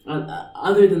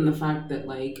 Other than the fact that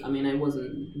like I mean I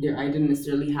wasn't there, I didn't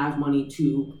necessarily have money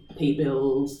to pay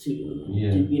bills to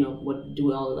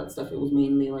do all of that stuff. It was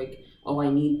mainly like, oh, I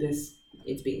need this,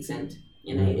 it's being sent,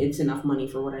 and it's enough money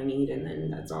for what I need, and then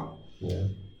that's all.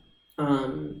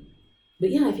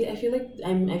 But yeah, I feel like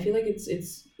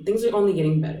it's things are only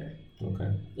getting better.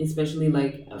 Okay. Especially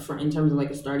like in terms of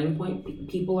like a starting point,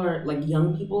 people are like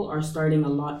young people are starting a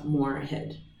lot more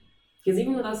ahead, because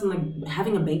even with us and like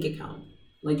having a bank account.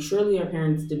 Like, surely our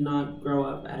parents did not grow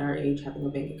up at our age having a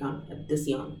bank account at this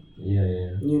young.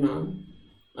 Yeah. You know?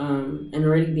 And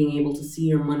already being able to see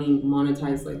your money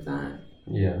monetized like that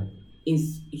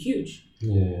is huge.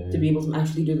 To be able to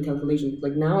actually do the calculations.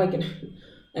 Like, now I can,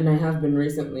 and I have been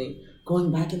recently,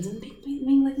 going back and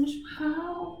being like,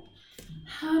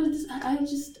 how did this,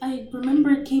 I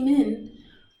remember it came in,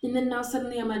 and then now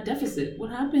suddenly I'm at deficit. What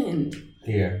happened?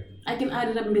 Yeah. I can add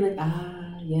it up and be like,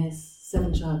 yes.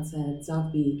 7 shots at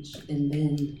South Beach, and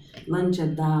then lunch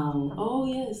at Dow. Oh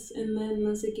yes, and then no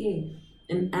sé qué,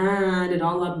 and add it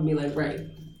all up and be like, right.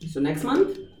 So next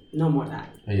month, no more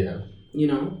that. Yeah. You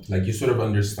know. Like you sort of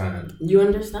understand. You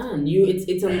understand.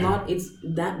 It's a lot. It's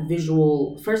that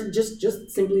visual first.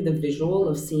 Just simply the visual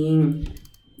of seeing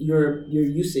your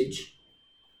usage.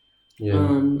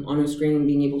 On a screen and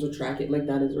being able to track it like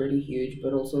that is already huge.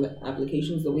 But also the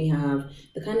applications that we have,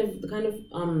 the kind of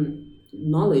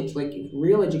knowledge, like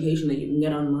real education that you can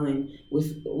get online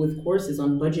with courses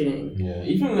on budgeting. Yeah,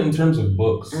 even in terms of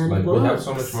books, like we have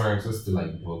so much more access to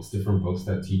like different books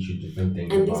that teach you different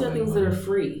things. And these are things that are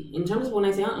free. In terms of when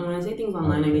I say things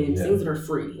online, I mean it's things that are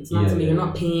free. It's not something you're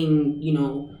not paying,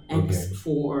 X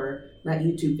for that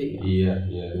YouTube video.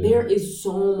 Yeah. There is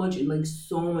so much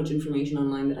information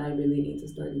online that I really need to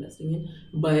start investing in.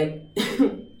 But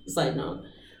side note,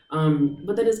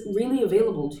 but that is really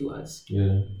available to us.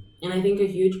 Yeah. And I think a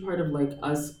huge part of like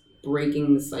us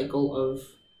breaking the cycle of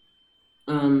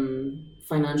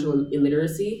financial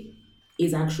illiteracy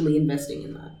is actually investing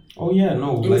in that. Oh yeah,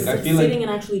 no, and I feel sitting and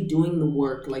actually doing the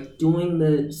work, like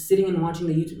sitting and watching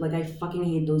the YouTube. Like I fucking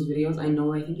hate those videos. I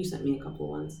know. I think you sent me a couple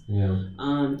once. Yeah.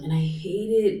 And I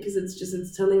hate it because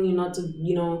it's telling you not to,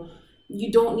 you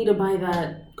don't need to buy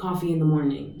that coffee in the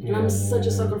morning. And I'm such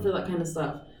a sucker for that kind of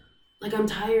stuff. Like, I'm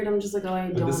tired. I'm just like, I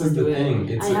don't want to do it. This is the thing.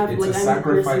 It's a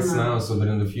sacrifice now so that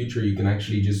in the future you can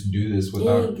actually just do this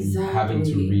without having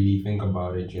to really think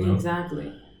about it,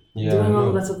 Exactly. Yeah, doing all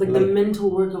of that stuff. Like, the mental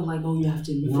work of like, you have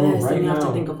to invest and you have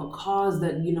to think of a cause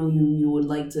that, you would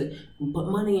like to put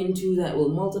money into that will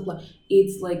multiply.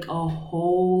 It's like a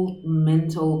whole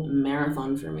mental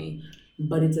marathon for me.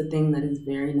 But it's a thing that is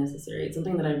very necessary. It's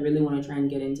something that I really want to try and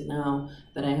get into now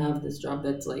that I have this job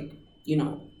that's like,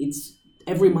 it's...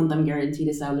 Every month I'm guaranteed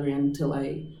a salary until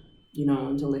they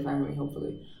fire me,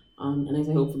 hopefully. And I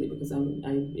say hopefully because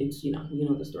it's you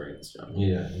know the story of this job.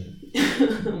 Yeah.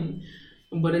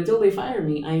 But until they fire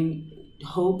me, I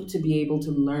hope to be able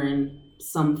to learn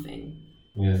something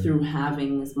through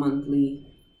having this monthly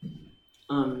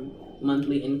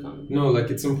income. No, like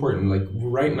it's important. Like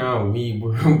right now,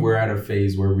 we're at a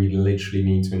phase where we literally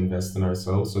need to invest in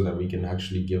ourselves so that we can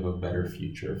actually give a better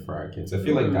future for our kids. I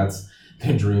feel like that's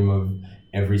the dream of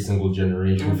every single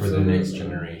generation for the next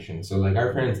generation. So like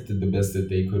our parents did the best that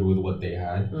they could with what they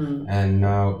had, and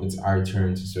now it's our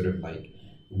turn to sort of like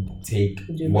take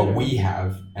what we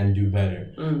have and do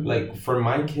better. Like for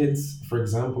my kids, for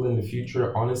example, in the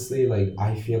future, honestly, like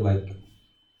I feel like,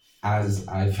 as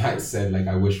I've said, like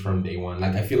I wish from day one,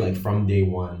 like I feel like from day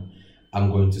one,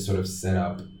 I'm going to sort of set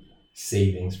up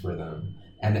savings for them.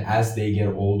 And as they get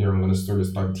older, I'm going to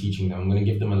start teaching them. I'm going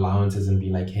to give them allowances and be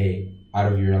like, hey,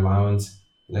 out of your allowance,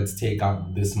 let's take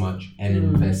out this much and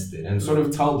invest it. And sort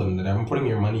of tell them that I'm putting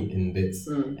your money in this.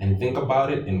 And think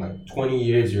about it, in like 20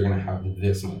 years, you're going to have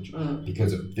this much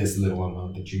because of this little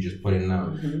amount that you just put in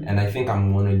now. And I think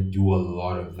I'm going to do a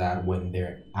lot of that when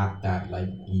they're at that like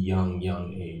young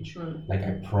age. Like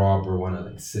I proper want to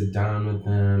like sit down with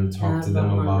them, talk to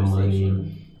them about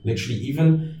money. Literally,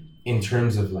 even in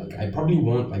terms of like, I probably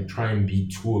won't like try and be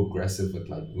too aggressive with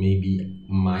like maybe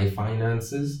my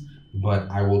finances, but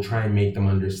I will try and make them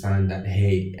understand that,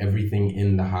 hey, everything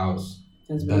in the house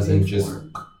doesn't just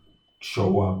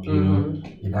show up, you know?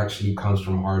 It actually comes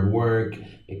from hard work.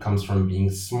 It comes from being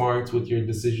smart with your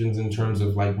decisions in terms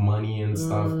of like money and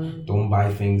stuff. Don't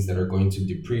buy things that are going to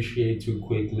depreciate too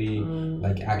quickly.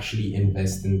 Like actually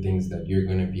invest in things that you're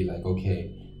going to be like,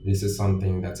 okay, this is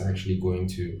something that's actually going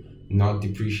to not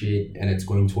depreciate, and it's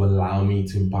going to allow me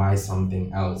to buy something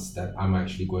else that I'm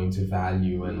actually going to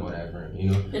value and whatever, you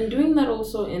know. And doing that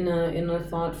also in a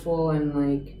thoughtful and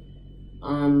like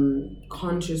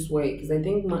conscious way, because I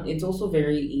think it's also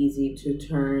very easy to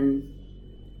turn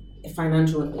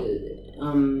financial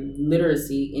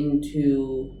literacy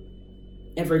into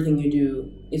everything you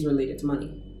do is related to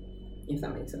money, if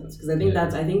that makes sense. Because I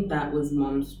think that was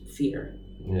mom's fear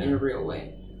in a real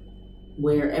way.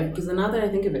 Where, because now that I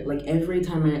think of it, like every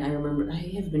time I remember, I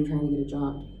have been trying to get a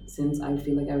job since I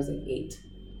feel like I was like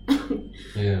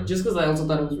 8. Just because I also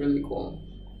thought it was really cool.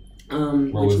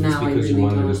 Well, was this because you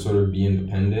wanted to sort of be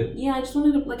independent? Yeah, I just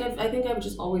wanted to, like, I think I've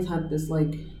just always had this,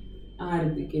 like, I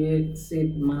had to get it, say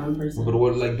my own person. But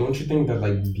what, like, don't you think that,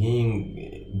 like,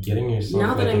 getting yourself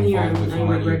now that like, I'm here, involved with I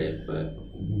money, regret it, but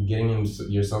getting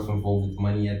yourself involved with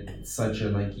money at such a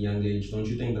like young age, don't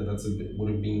you think that would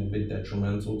have been a bit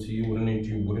detrimental to you?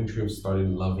 Wouldn't you have started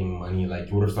loving money? Like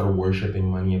you would have started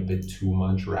worshiping money a bit too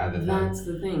much rather than. That's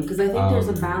the thing, because I think there's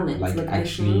a balance. Like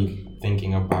actually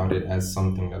thinking about it as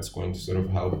something that's going to sort of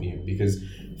help you. Because,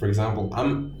 for example,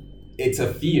 it's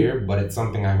a fear, but it's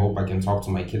something I hope I can talk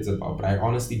to my kids about. But I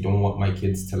honestly don't want my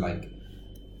kids to like.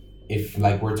 If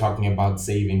like we're talking about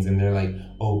savings and they're like,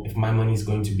 oh, if my money is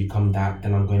going to become that,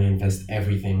 then I'm going to invest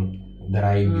everything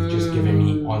that you've just given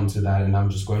me onto that, and I'm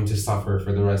just going to suffer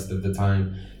for the rest of the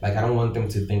time. Like I don't want them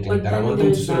to think like that. I want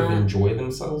them to sort of enjoy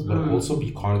themselves, but also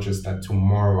be conscious that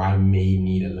tomorrow I may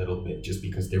need a little bit, just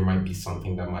because there might be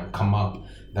something that might come up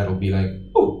that'll be like,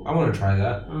 oh, I want to try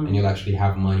that, and you'll actually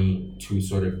have money to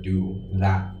sort of do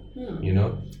that. You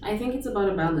know, I think it's about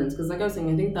a balance, because like I was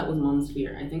saying, I think that was mom's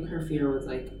fear. I think her fear was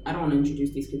like, I don't want to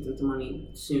introduce these kids into money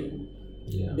soon,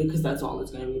 because that's all it's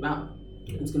going to be about.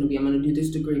 It's going to be, I'm going to do this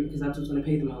degree because that's what's going to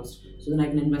pay the most, so then I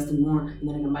can invest in more and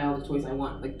then I can buy all the toys I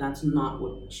want. Like that's not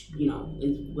what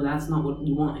that's not what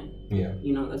you want.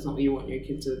 That's not what you want your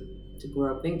kid to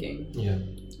grow up thinking.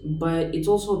 But it's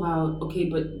also about, okay,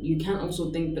 but you can't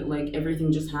also think that like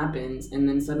everything just happens and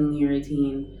then suddenly you're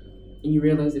 18 and you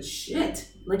realize that shit.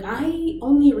 Like, I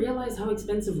only realized how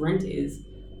expensive rent is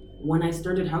when I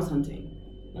started house hunting.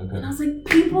 Okay. And I was like,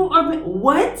 people are...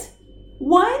 What?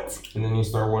 And then you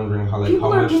start wondering how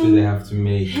much do they have to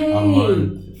make a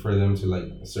month for them to, like,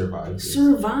 survive?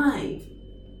 Survive.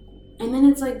 And then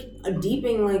it's, like, a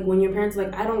deeping, like, when your parents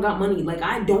like, I don't got money. Like,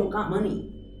 I don't got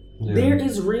money. There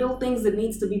is real things that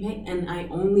needs to be paid. And I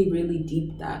only really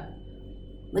deeped that.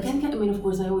 Like, I mean, of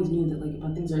course, I always knew that, like,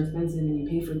 but things are expensive and you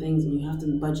pay for things and you have to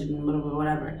budget and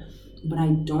whatever. But I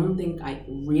don't think I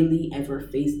really ever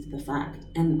faced the fact.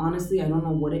 And honestly, I don't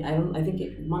know what I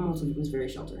think mom also was very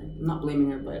sheltering. I'm not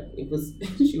blaming her, but it was,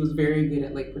 she was very good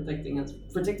at, like, protecting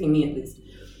me at least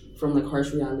from, like,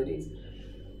 harsh realities.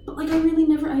 But, like, I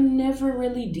never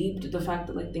really deeped the fact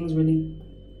that, like, things really,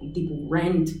 deep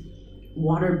rent,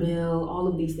 water bill, all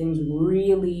of these things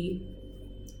really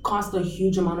cost a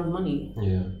huge amount of money.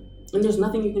 And there's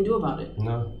nothing you can do about it.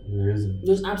 No, there isn't.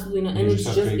 There's absolutely nothing. You And just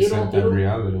it's have just, to accept that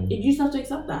reality. You just have to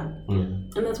accept that. Yeah.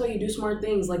 And that's why you do smart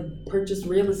things like purchase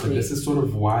real estate. But this is sort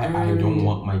of why I don't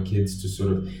want my kids to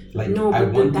sort of like. No, I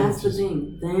but want that's them the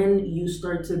thing. Then you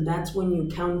start to. That's when you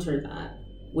counter that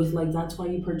with like. That's why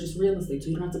you purchase real estate, so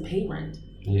you don't have to pay rent.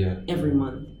 Yeah. Every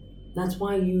month. That's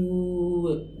why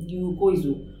you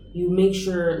make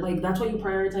sure like that's why you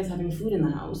prioritize having food in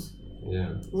the house.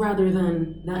 Yeah. Rather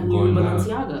than that new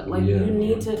Balenciaga. Like you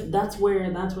need to. That's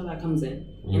where that comes in.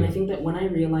 Yeah. And I think that when I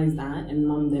realized that, and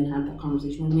Mom then had that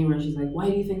conversation with me where she's like, "Why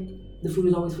do you think the food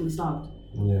is always fully stocked?"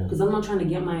 Yeah. Because I'm not trying to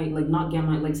say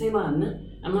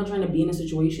I'm not trying to be in a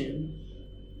situation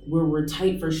where we're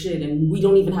tight for shit and we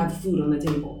don't even have food on the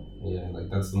table. Yeah, like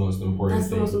that's the most important thing. That's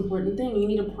the most important thing. You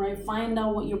need to find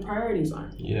out what your priorities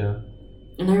are. Yeah.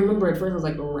 And I remember at first I was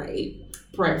like, right,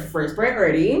 first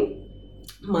priority,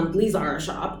 monthly Zara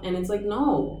shop. And it's like,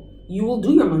 no, you will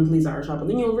do your monthly Zara shop. And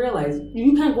then you'll realize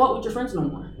you can't go out with your friends no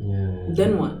more. Yeah.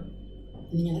 Then what?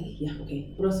 And then you're like, yeah,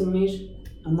 okay.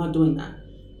 I'm not doing that.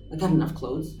 I got enough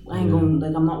clothes. I ain't going,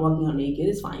 like, I'm not walking out naked.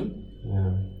 It's fine.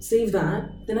 Yeah. Save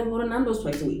that. Then I go to Nando's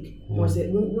twice a week. Yeah. Or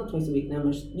not twice a week,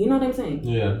 you know what I'm saying?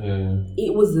 Yeah.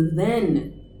 It was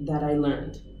then that I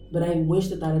learned. But I wish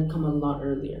that had come a lot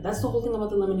earlier. That's the whole thing about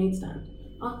the lemonade stand.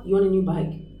 You want a new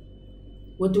bike?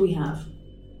 What do we have?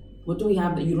 What do we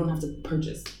have that you don't have to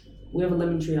purchase? We have a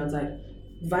lemon tree outside.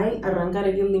 Vai arrancar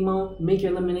aquele limão, make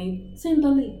your lemonade, senta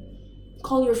ali.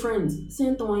 Call your friends,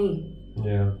 senta aí.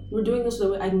 Yeah. We're doing this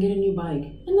so that I can get a new bike.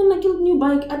 And then I get a new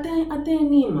bike, até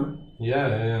anima.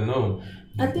 Yeah, no.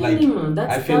 Até anima.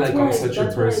 I feel like I'm such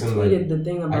a person, I tweeted the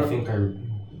thing about...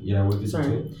 what did you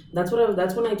say? That's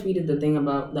when I tweeted the thing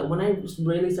about that when I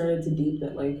really started to deep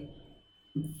that like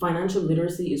financial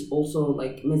literacy is also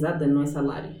like mesada no es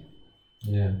salário.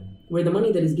 Yeah. Where the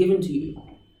money that is given to you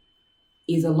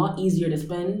is a lot easier to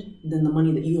spend than the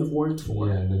money that you have worked for.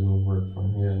 Yeah, that you have worked for.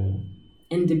 Yeah.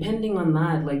 And depending on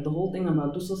that, like the whole thing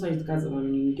about tu só sais de casa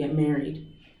when you get married.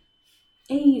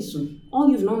 É isso. All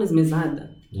you've known is mesada.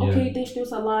 Yeah. Okay, tens teu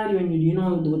salário and you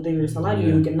know with your salário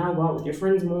you can now go out with your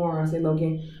friends more. I say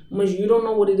okay, but you don't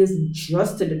know what it is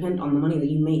just to depend on the money that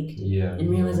you make. Yeah. And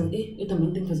realizing, eu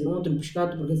também tenho que fazer outro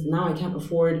buscado because now I can't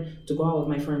afford to go out with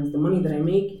my friends. The money that I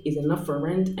make is enough for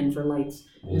rent and for lights.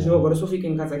 Yeah. Agora só fico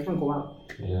em casa, I can't go out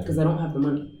because I don't have the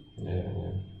money. Yeah.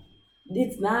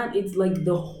 It's like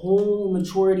the whole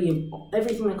maturity of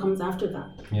everything that comes after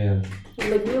that. Yeah.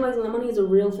 Like realizing that money is a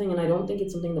real thing, and I don't think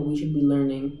it's something that we should be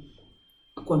learning.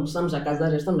 Quando estamos a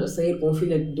casar, estamos a sair com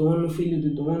filho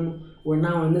do dono. We're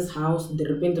now in this house, de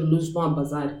repente luzes estão a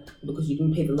bazar because you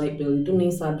didn't pay the light bill. E tu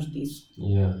nem sabes disso.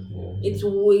 Yeah. It's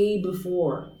way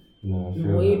before. No, I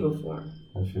feel way that. Before.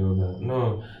 I feel that.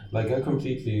 No, like I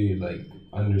completely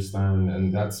understand,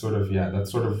 and that's sort of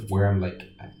where I'm like,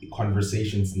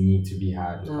 conversations need to be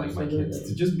had with like my kids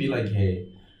to just be like, hey,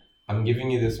 I'm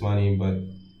giving you this money, but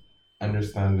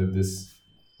understand that this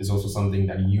is also something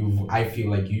that I feel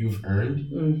like you've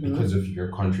earned because of your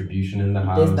contribution in the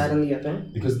house.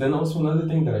 Because then also another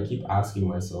thing that I keep asking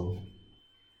myself,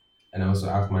 and I also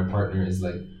ask my partner, is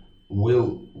like,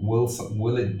 will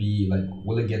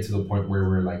it get to the point where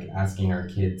we're like asking our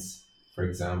kids, for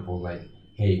example, like,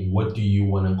 hey, what do you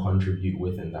want to contribute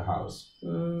within the house,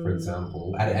 for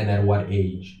example, and at what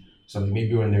age? Something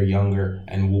maybe when they're younger,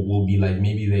 and we'll be like,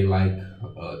 maybe they like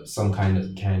some kind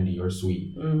of candy or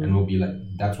sweet, and we'll be like,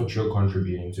 that's what you're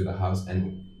contributing to the house,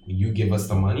 and you give us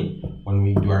the money when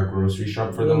we do our grocery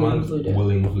shop for the month. We'll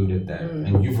include it there,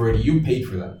 and you paid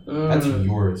for that. That's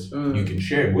yours. You can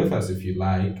share it with us if you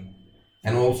like.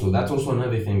 And also, that's also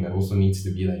another thing that also needs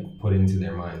to be like put into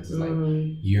their minds. It's like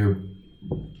you're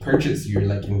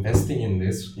like investing in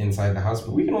this inside the house,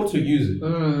 but we can also use it.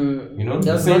 You know,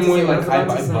 the same way like I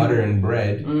buy butter and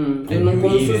bread and you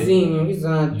eat it.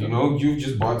 You know, you've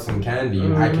just bought some candy.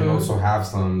 I can also have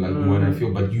some like when I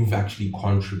feel, but you've actually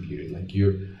contributed. Like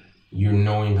you're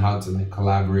knowing how to like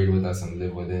collaborate with us and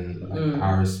live within like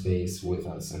our space with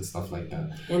us and stuff like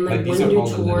that. And like when do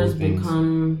chores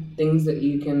become things that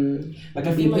you can like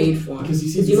I be feel paid like, for? Because you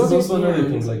see, this is also another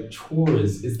thing. Like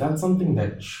chores, is that something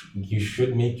that you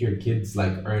should make your kids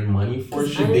like earn money for?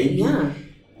 Should they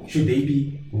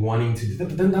be wanting to do that?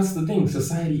 But then that's the thing.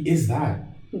 Society is that.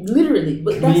 Literally,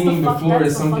 but cleaning the floor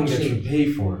is something that you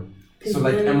pay for. So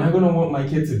like, am I gonna want my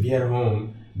kid to be at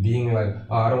home being like,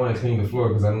 oh, I don't want to clean the floor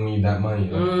because I don't need that money?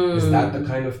 Like, is that the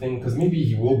kind of thing? Because maybe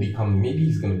he's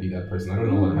going to be that person. I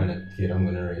don't know what kind of kid I'm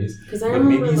going to raise. But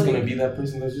maybe he's going to be that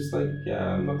person that's just like, yeah,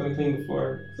 I'm not going to clean the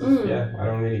floor. Yeah, I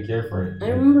don't really care for it. I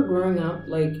remember growing up,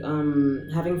 like,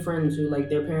 having friends who, like,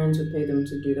 their parents would pay them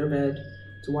to do their bed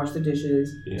to wash the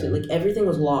dishes, Yeah. to like everything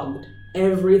was logged.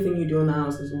 Everything you do in the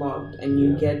house is logged, and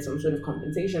you Yeah. get some sort of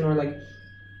compensation, or like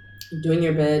doing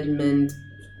your bed meant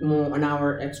more an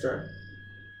hour extra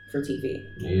for TV,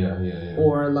 Yeah.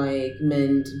 or like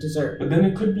meant dessert. But then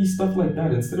it could be stuff like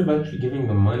that. Instead of actually giving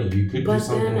them money, you could do But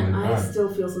something then like I that. still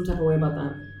feel some type of way about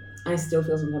that.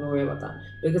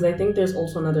 Because I think there's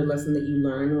also another lesson that you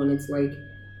learn when it's like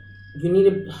you need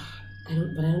to. I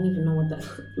don't even know what that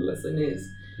lesson is.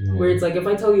 Yeah. Where it's like if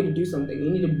I tell you to do something, you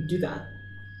need to do that.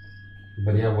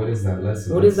 But yeah, what is that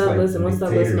lesson? What is That's that like lesson? What's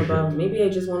that lesson dictatorship. about? Maybe I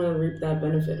just want to reap that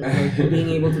benefit of like being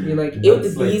able to be like,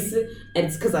 That's like-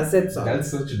 it's because I said so. That's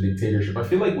such a dictatorship. I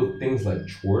feel like with things like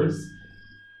chores,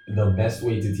 the best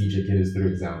way to teach a kid is through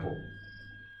example.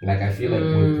 Like I feel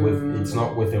like with it's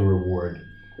not with a reward.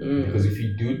 Because if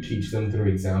you do teach them through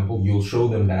example, you'll show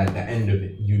them that at the end of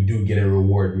it, you do get a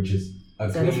reward, which is a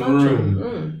clean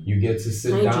room. You get to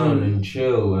sit down and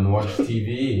chill and watch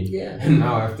TV. Yeah. And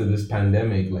now after this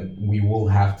pandemic, like we will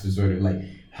have to sort of like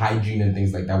hygiene and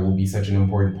things like that will be such an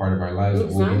important part of our lives.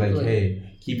 Exactly. We'll be like,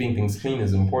 hey, keeping things clean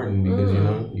is important because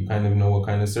you kind of know what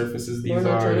kind of surfaces these We're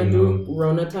not are. trying to do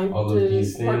Rona time all to of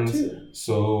these part things. 2.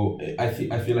 So I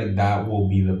feel like that will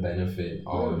be the benefit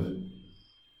of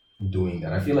doing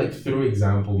that. I feel like through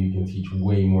example you can teach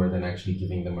way more than actually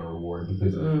giving them a reward,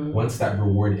 because once that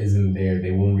reward isn't there, they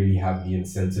won't really have the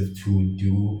incentive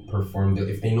to perform.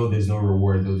 If they know there's no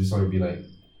reward, they'll just sort of be like,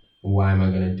 why am I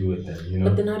gonna do it then? You know.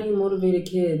 But then how do you motivate a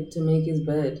kid to make his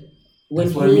bed when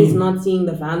That's what I he's mean. not seeing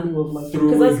the value of like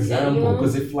Through example,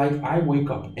 because if like I wake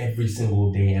up every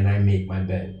single day and I make my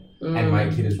bed and my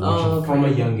kid is watching from a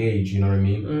young age, you know what I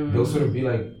mean? They'll sort of be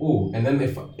like, oh, and then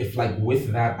if like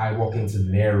with that I walk into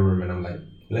their room and I'm like,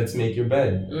 let's make your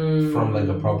bed from like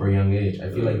a proper young age, I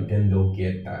feel like then they'll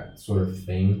get that sort of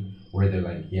thing where they're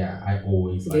like, yeah, I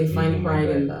always like they find pride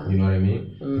in that. You know what I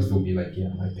mean? Because they'll be like, yeah,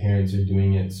 my parents are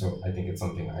doing it, so I think it's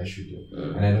something I should do.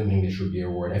 And I don't think there should be a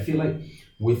reward. I feel like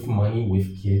with money,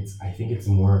 with kids, I think it's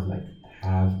more of like,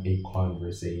 have a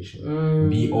conversation.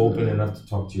 Be open enough to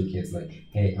talk to your kids. Like,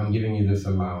 hey, I'm giving you this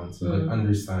allowance, but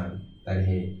understand that,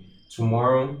 hey,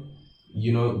 tomorrow,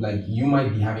 you know, like you might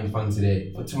be having fun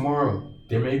today, but tomorrow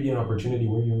there may be an opportunity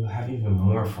where you'll have even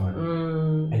more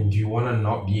fun. And do you want to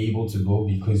not be able to go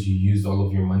because you used all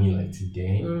of your money like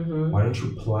today? Why don't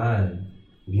you plan?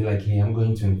 Be like, hey, I'm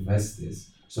going to invest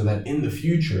this so that in the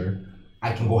future,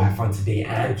 I can go have fun today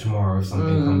and tomorrow if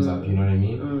something comes up, you know what I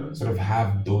mean? Sort of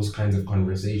have those kinds of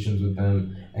conversations with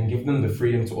them and give them the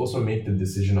freedom to also make the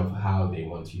decision of how they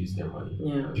want to use their money.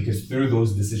 Yeah. Because through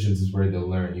those decisions is where they'll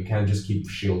learn. You can't just keep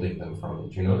shielding them from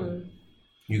it, you know?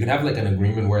 You can have like an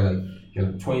agreement where like, you're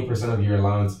like 20% of your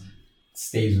allowance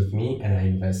stays with me and I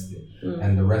invest it.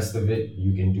 And the rest of it,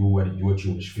 you can do what you wish.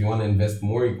 If you want to invest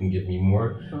more, you can give me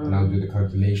more and I'll do the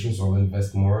calculations, so I'll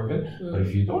invest more of it. But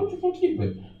if you don't, you can keep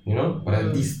it, you know? But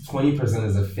at least 20%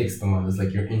 is a fixed amount. It's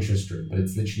like your interest rate, but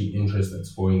it's literally interest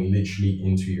that's going literally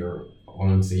into your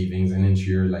own savings and into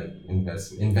your like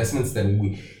investments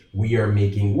that we are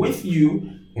making with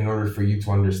you in order for you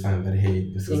to understand that, hey,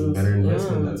 this is a better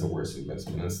investment, that's a worse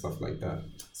investment, and stuff like that.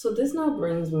 So this now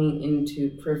brings me into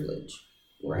privilege,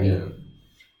 right? Yeah.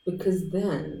 Because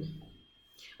then,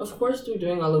 of course, through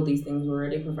doing all of these things, we're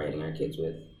already providing our kids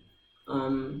with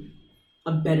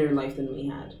a better life than we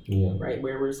had. Yeah. Right?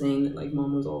 Where we're saying that like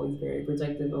mom was always very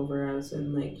protective over us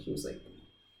and like she was like,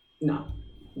 no,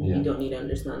 you don't need to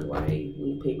understand why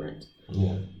we pay rent.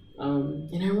 Yeah.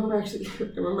 And I remember actually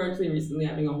recently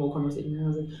having a whole conversation where I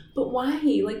was like, but why?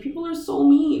 Like people are so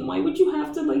mean. Why would you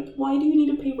have to like, why do you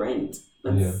need to pay rent?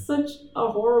 That's such a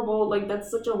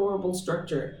horrible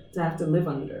structure to have to live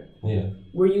under. Yeah.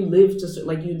 Where you live to,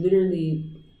 like you literally,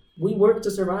 we work to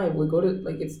survive. We go to,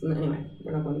 like it's, anyway,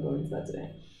 we're not going to go into that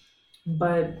today.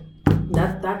 But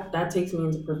that takes me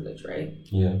into privilege, right?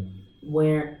 Yeah.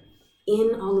 Where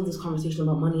in all of this conversation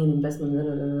about money and investment,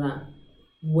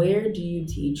 where do you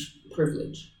teach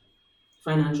privilege?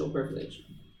 Financial privilege.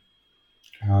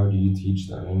 How do you teach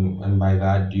that? And by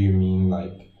that, do you mean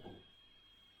like,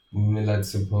 let's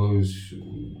suppose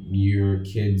your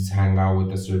kids hang out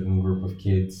with a certain group of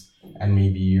kids and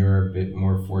maybe you're a bit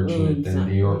more fortunate than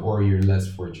they are, or you're less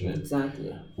fortunate.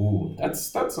 Exactly. Ooh,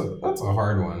 that's a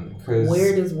hard one, because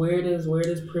where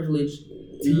does privilege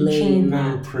lay teaching in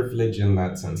them that? privilege in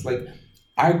that sense? Like,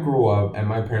 I grew up and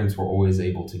my parents were always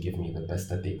able to give me the best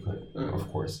that they could,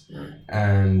 of course.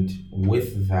 And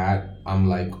with that, I'm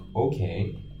like,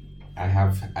 okay,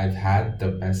 I've had the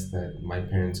best that my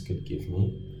parents could give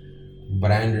me, but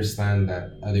I understand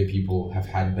that other people have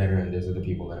had better and there's other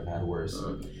people that have had worse.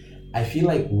 I feel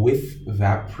like with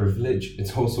that privilege,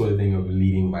 it's also a thing of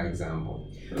leading by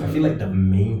example. I feel like the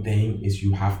main thing is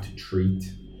you have to treat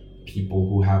people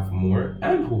who have more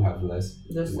and who have less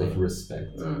with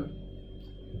respect.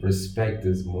 Respect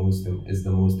is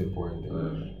the most important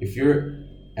thing. If you're,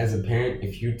 as a parent,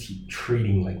 if you're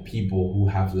treating like people who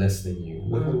have less than you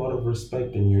with a lot of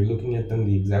respect, and you're looking at them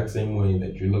the exact same way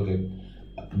that you look at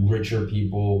richer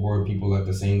people or people at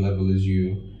the same level as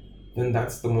you, then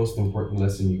that's the most important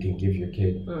lesson you can give your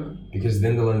kid. Because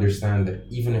then they'll understand that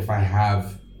even if I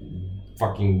have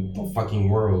the fucking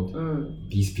world,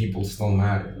 these people still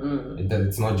matter. That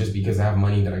it's not just because I have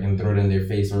money that I can throw it in their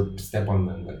face or step on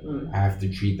them. Like I have to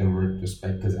treat them with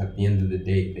respect, because at the end of the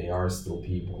day, they are still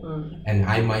people. And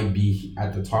I might be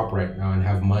at the top right now and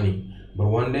have money, but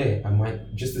one day I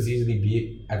might just as easily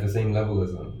be at the same level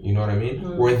as them. You know what I mean?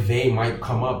 Or they might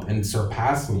come up and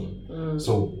surpass me.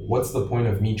 So what's the point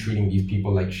of me treating these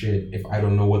people like shit if I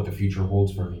don't know what the future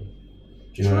holds for me?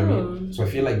 Do you know what I mean? So I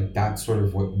feel like that's sort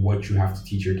of what you have to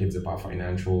teach your kids about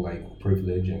financial like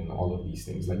privilege and all of these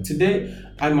things. Like today,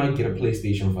 I might get a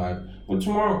PlayStation 5, but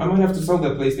tomorrow I might have to sell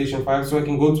that PlayStation 5 so I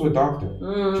can go to a doctor.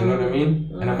 Do you know what I mean?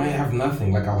 And I might have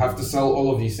nothing. Like I'll have to sell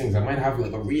all of these things. I might have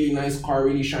like a really nice car,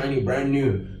 really shiny, brand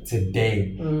new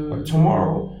today. But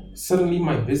tomorrow, suddenly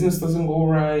my business doesn't go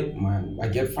right. I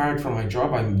get fired from my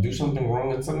job. I do something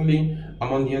wrong, and suddenly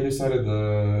I'm on the other side of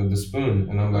the spoon,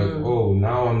 and I'm like, oh,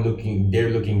 now they're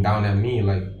looking down at me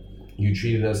like, you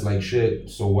treated us like shit,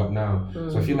 so what now?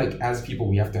 So I feel like as people,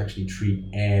 we have to actually treat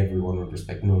everyone with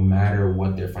respect, no matter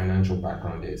what their financial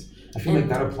background is. I feel like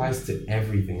that applies to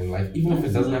everything in life, even if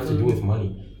it doesn't have to do with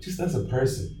money. Just as a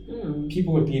person,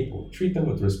 people are people. Treat them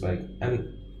with respect,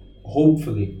 and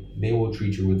hopefully they will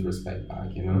treat you with respect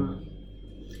back, you know?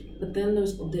 But then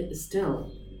there's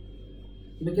still,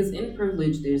 because in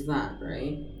privilege there's that,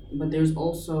 right? But there's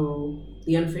also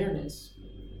the unfairness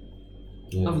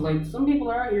of like, some people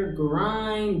are out here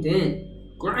grinding,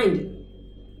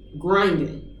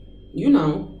 you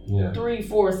know, 3,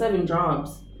 4, 7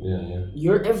 jobs.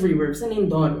 You're everywhere. Sending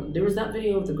daughter. There was that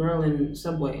video of the girl in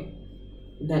Subway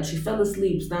that she fell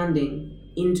asleep standing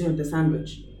into the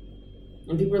sandwich.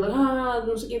 And people were like,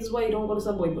 this is why you don't go to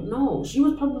Subway. But no, she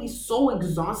was probably so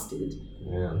exhausted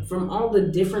from all the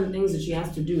different things that she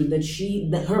has to do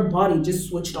that her body just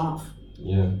switched off.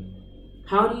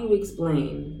 How do you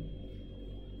explain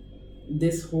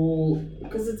this whole,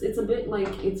 because it's a bit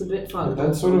fucked.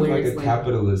 That's sort of like a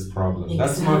capitalist problem.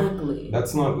 Exactly.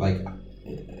 That's not like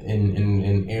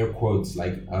in air quotes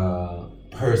like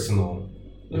personal.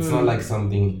 It's not like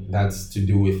something that's to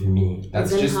do with me.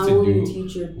 That's just to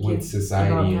do with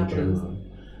society in general.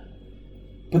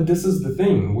 But this is the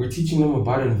thing. We're teaching them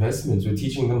about investments. We're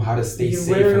teaching them how to stay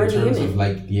safe in terms of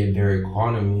like their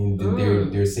economy,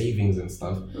 their savings and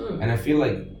stuff. And I feel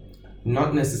like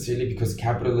not necessarily, because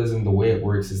capitalism, the way it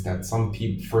works is that some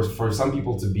people, for some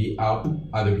people to be up,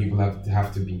 other people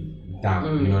have to be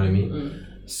down. You know what I mean?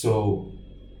 So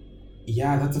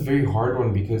yeah, that's a very hard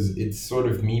one, because it's sort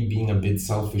of me being a bit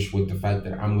selfish with the fact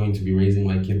that I'm going to be raising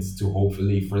my kids to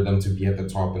hopefully for them to be at the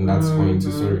top, and that's going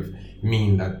to sort of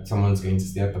mean that someone's going to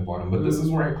stay at the bottom. But this is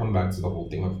where I come back to the whole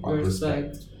thing about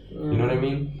respect. You know what I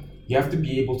mean? You have to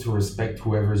be able to respect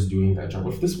whoever's doing that job.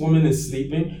 If this woman is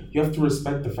sleeping, you have to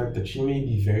respect the fact that she may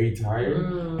be very tired,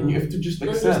 and you have to just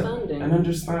accept and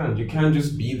understand. You can't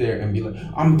just be there and be like,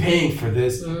 I'm paying for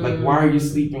this. Like, why are you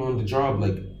sleeping on the job?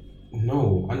 Like,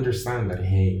 no, understand that,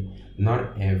 hey,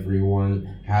 not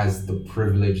everyone has the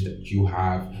privilege that you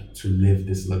have to live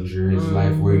this luxurious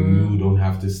life where you don't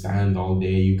have to stand all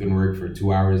day. You can work for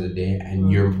 2 hours a day, and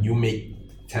you make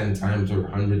 10 times or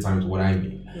 100 times what I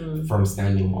make from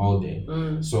standing all day.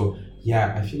 So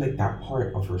yeah, I feel like that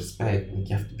part of respect, like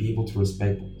you have to be able to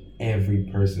respect every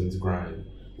person's grind.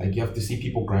 Like you have to see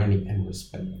people grinding and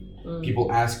respect.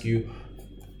 People ask you,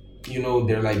 you know,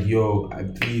 they're like, yo,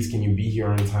 please, can you be here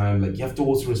on time? Like, you have to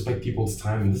also respect people's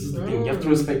time. And this is the thing, you have to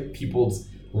respect people's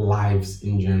lives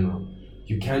in general.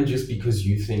 You can't just because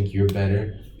you think you're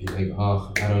better, be like,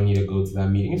 oh, I don't need to go to that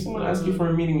meeting. If someone asks you for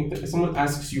a meeting, if someone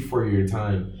asks you for your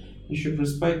time, you should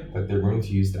respect that they're going to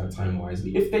use that time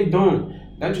wisely. If they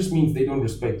don't, that just means they don't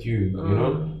respect you, you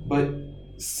know? But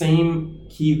same,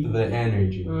 keep the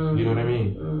energy. You know what I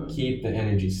mean? Keep the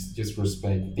energy, just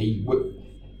respect.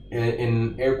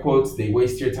 In air quotes, they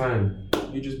waste your time.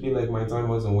 You just be like, my time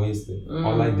wasn't wasted.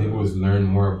 All I did was learn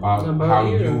more about how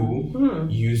you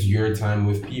use your time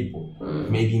with people.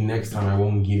 Maybe next time I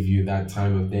won't give you that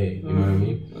time of day. You know what I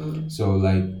mean? So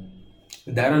like,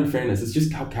 that unfairness, it's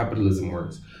just how capitalism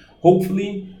works.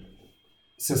 Hopefully,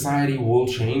 society will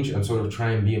change and sort of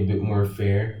try and be a bit more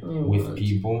fair with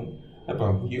people.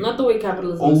 Not the way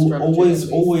capitalism is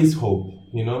structured. Always hope.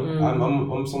 You know,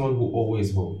 I'm someone who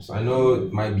always hopes. I know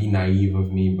it might be naive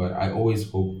of me, but I always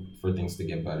hope for things to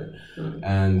get better,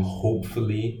 and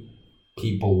hopefully,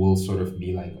 people will sort of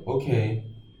be like, okay,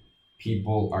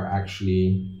 people are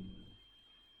actually.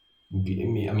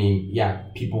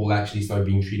 People will actually start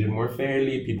being treated more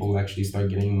fairly. People will actually start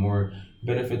getting more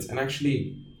benefits and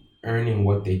actually earning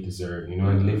what they deserve, you know,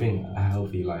 and living a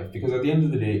healthy life. Because at the end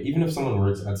of the day, even if someone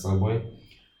works at Subway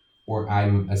or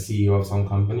I'm a CEO of some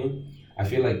company, I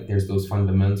feel like there's those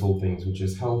fundamental things, which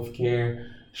is healthcare,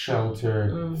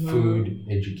 shelter, food,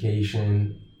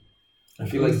 education. I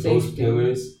feel like those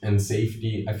pillars and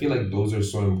safety, I feel like those are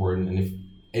so important. And if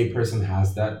a person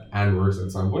has that and works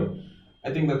at Subway,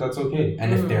 I think that that's okay.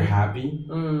 And if they're happy,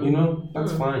 you know,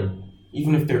 that's fine.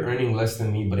 Even if they're earning less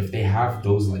than me, but if they have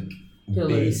those like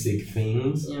pillars, basic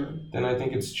things, then I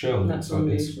think it's chill. So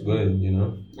it's good, you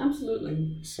know?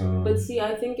 Absolutely. So. But see,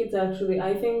 I think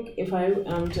if I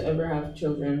am to ever have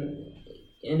children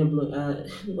in a blue,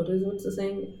 what's the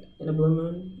saying? In a blue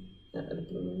moon? At a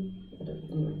blue moon?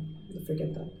 Anyway, I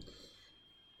forget that.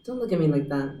 Don't look at me like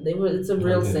that. It's a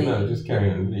real saying. No, just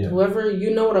carry on. Yeah. Whoever,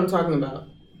 you know what I'm talking about.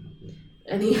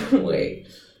 Anyway,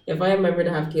 if I am ever to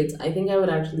have kids, I think I would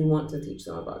actually want to teach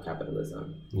them about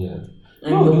capitalism. Yeah.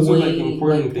 And those are like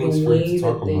important things for you to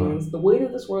talk about. The way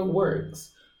that this world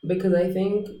works. Because I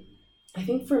think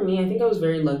for me, I was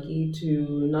very lucky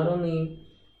to not only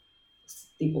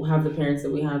people have the parents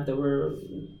that we have that were,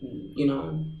 you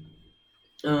know,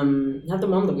 have the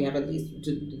mom that we have at least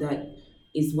that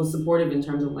was supportive in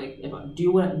terms of like about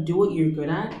do what you're good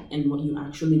at and what you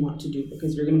actually want to do,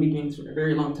 because you're going to be doing this for a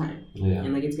very long time. Yeah.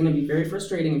 And like it's going to be very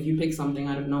frustrating if you pick something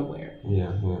out of nowhere.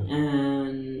 Yeah.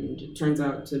 And it turns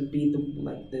out to be the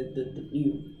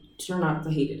you turn out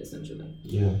to hate it essentially.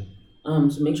 Yeah.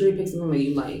 So make sure you pick something that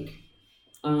you like.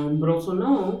 But also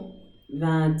know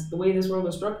that the way this world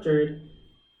is structured,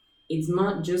 it's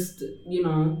not just, you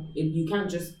know, you can't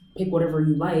just pick whatever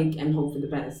you like and hope for the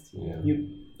best. Yeah.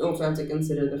 You also have to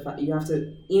consider the fact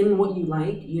in what you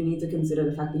like, you need to consider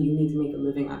the fact that you need to make a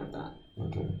living out of that.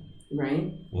 Okay.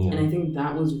 Right? Yeah. And I think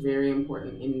that was very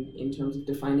important in terms of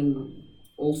defining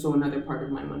also another part of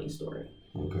my money story.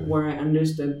 Okay. Where I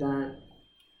understood that,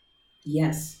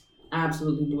 yes,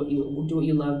 absolutely do what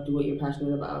you love, do what you're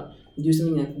passionate about, do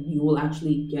something that you will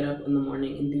actually get up in the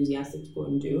morning enthusiastic to go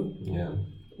and do. Yeah.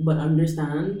 But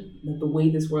understand that the way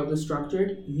this world is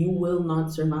structured, you will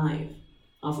not survive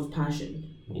off of passion.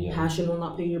 Yeah. Passion will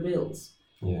not pay your bills.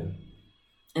 Yeah.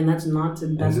 And that's not to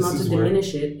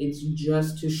diminish it. It's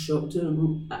just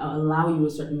to allow you a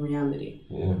certain reality.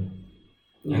 Yeah.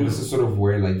 And this is sort of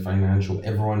where like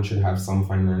everyone should have some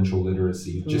financial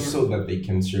literacy just so that they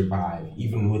can survive.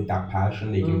 Even with that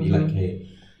passion, they can be like, hey,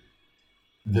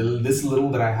 this little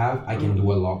that I have, I can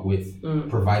do a lot with,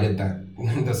 provided that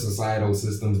the societal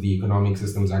systems, the economic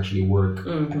systems actually work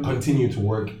and continue to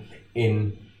work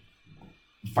in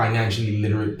financially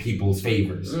literate people's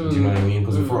favors. Do you know what I mean?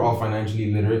 Because if we're all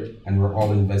financially literate and we're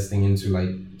all investing into like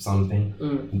something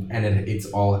and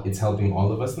it's helping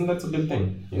all of us, then that's a good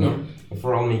thing, you know? If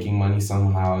we're all making money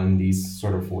somehow in these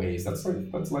sort of ways, that's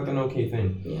like an okay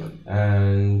thing.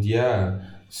 And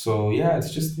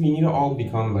it's just we need to all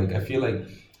become like, I feel like,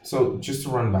 so just to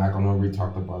run back on what we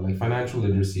talked about, like financial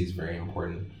literacy is very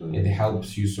important. It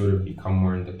helps you sort of become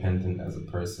more independent as a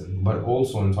person. But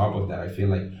also on top of that, I feel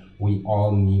like we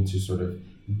all need to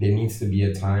there needs to be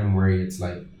a time where it's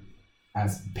like,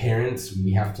 as parents,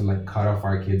 we have to like cut off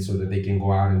our kids so that they can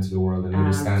go out into the world and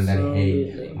understand that,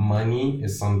 hey, money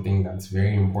is something that's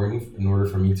very important in order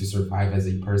for me to survive as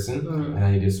a person. And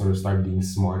I need to sort of start being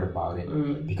smart about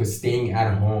it. Because staying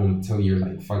at home till you're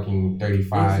like fucking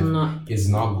 35 is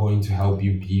not going to help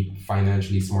you be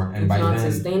financially smart. And by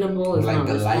then, sustainable, it's like not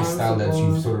the lifestyle that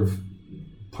you've sort of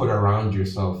put around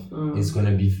yourself is going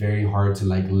to be very hard to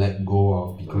like let go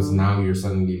of, because now you're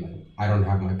suddenly like, I don't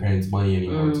have my parents' money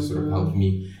anymore to sort of help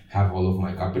me have all of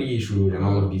my capricho and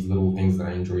all of these little things that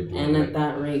I enjoy doing. And like, at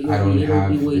that rate, it'll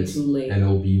be way too late. And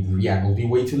it'll be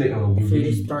way too late, and it'll be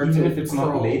really, even if it's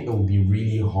not late, it'll be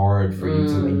really hard for you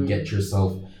to like get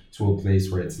yourself to a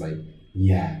place where it's like,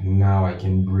 yeah, now I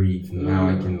can breathe, now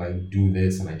I can like do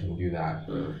this and I can do that.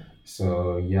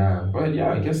 So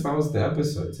I guess that was the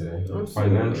episode today. Absolutely.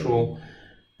 Financial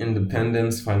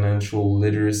independence, financial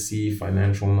literacy,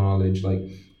 financial knowledge, like,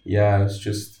 it's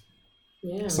just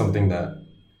something that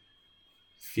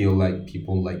feel like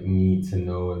people like need to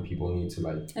know and people need to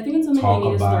like I think it's something we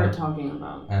need to start talking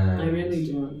about. And I really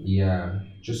do. Yeah,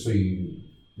 just so you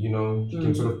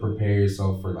can sort of prepare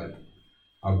yourself for like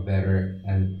a better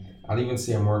and I'll even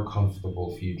say a more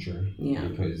comfortable future. Yeah.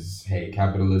 Because hey,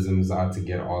 capitalism's out to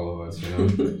get all of us, you know.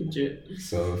 Legit.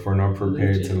 So if we're not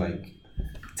prepared to like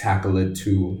tackle it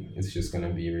too, it's just gonna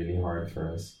be really hard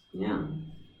for us. Yeah,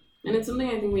 and it's something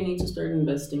I think we need to start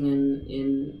investing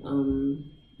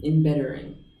in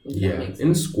bettering. Yeah,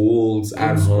 in schools,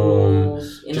 at home,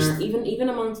 in our, even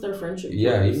amongst our friendship groups.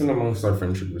 Yeah, even amongst our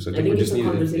friendship groups. I think we just need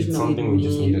to, it's something we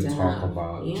just need to talk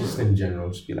about. Yeah. Just in general,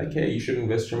 just be like, hey, you should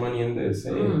invest your money in this.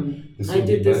 Hey, this I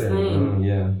did this thing.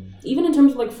 Yeah. Even in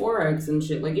terms of like Forex and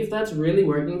shit, like if that's really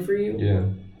working for you, yeah,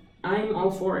 I'm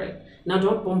all for it. Now,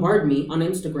 don't bombard me on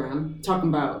Instagram talking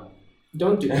about.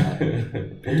 Don't do that.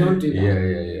 Don't do that.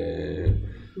 Yeah.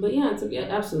 But yeah,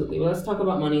 absolutely. Well, let's talk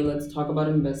about money. Let's talk about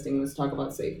investing. Let's talk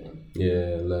about saving.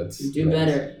 Yeah, let's do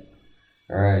better.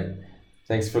 All right.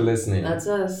 Thanks for listening. That's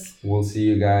us. We'll see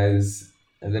you guys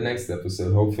in the next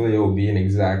episode. Hopefully, it will be in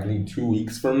exactly 2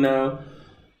 weeks from now.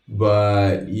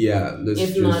 But yeah,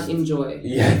 if not, enjoy.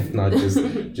 Yeah, if not,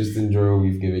 just enjoy what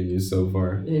we've given you so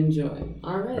far. Enjoy.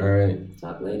 All right. All right.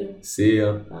 Talk later. See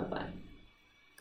ya. Bye bye.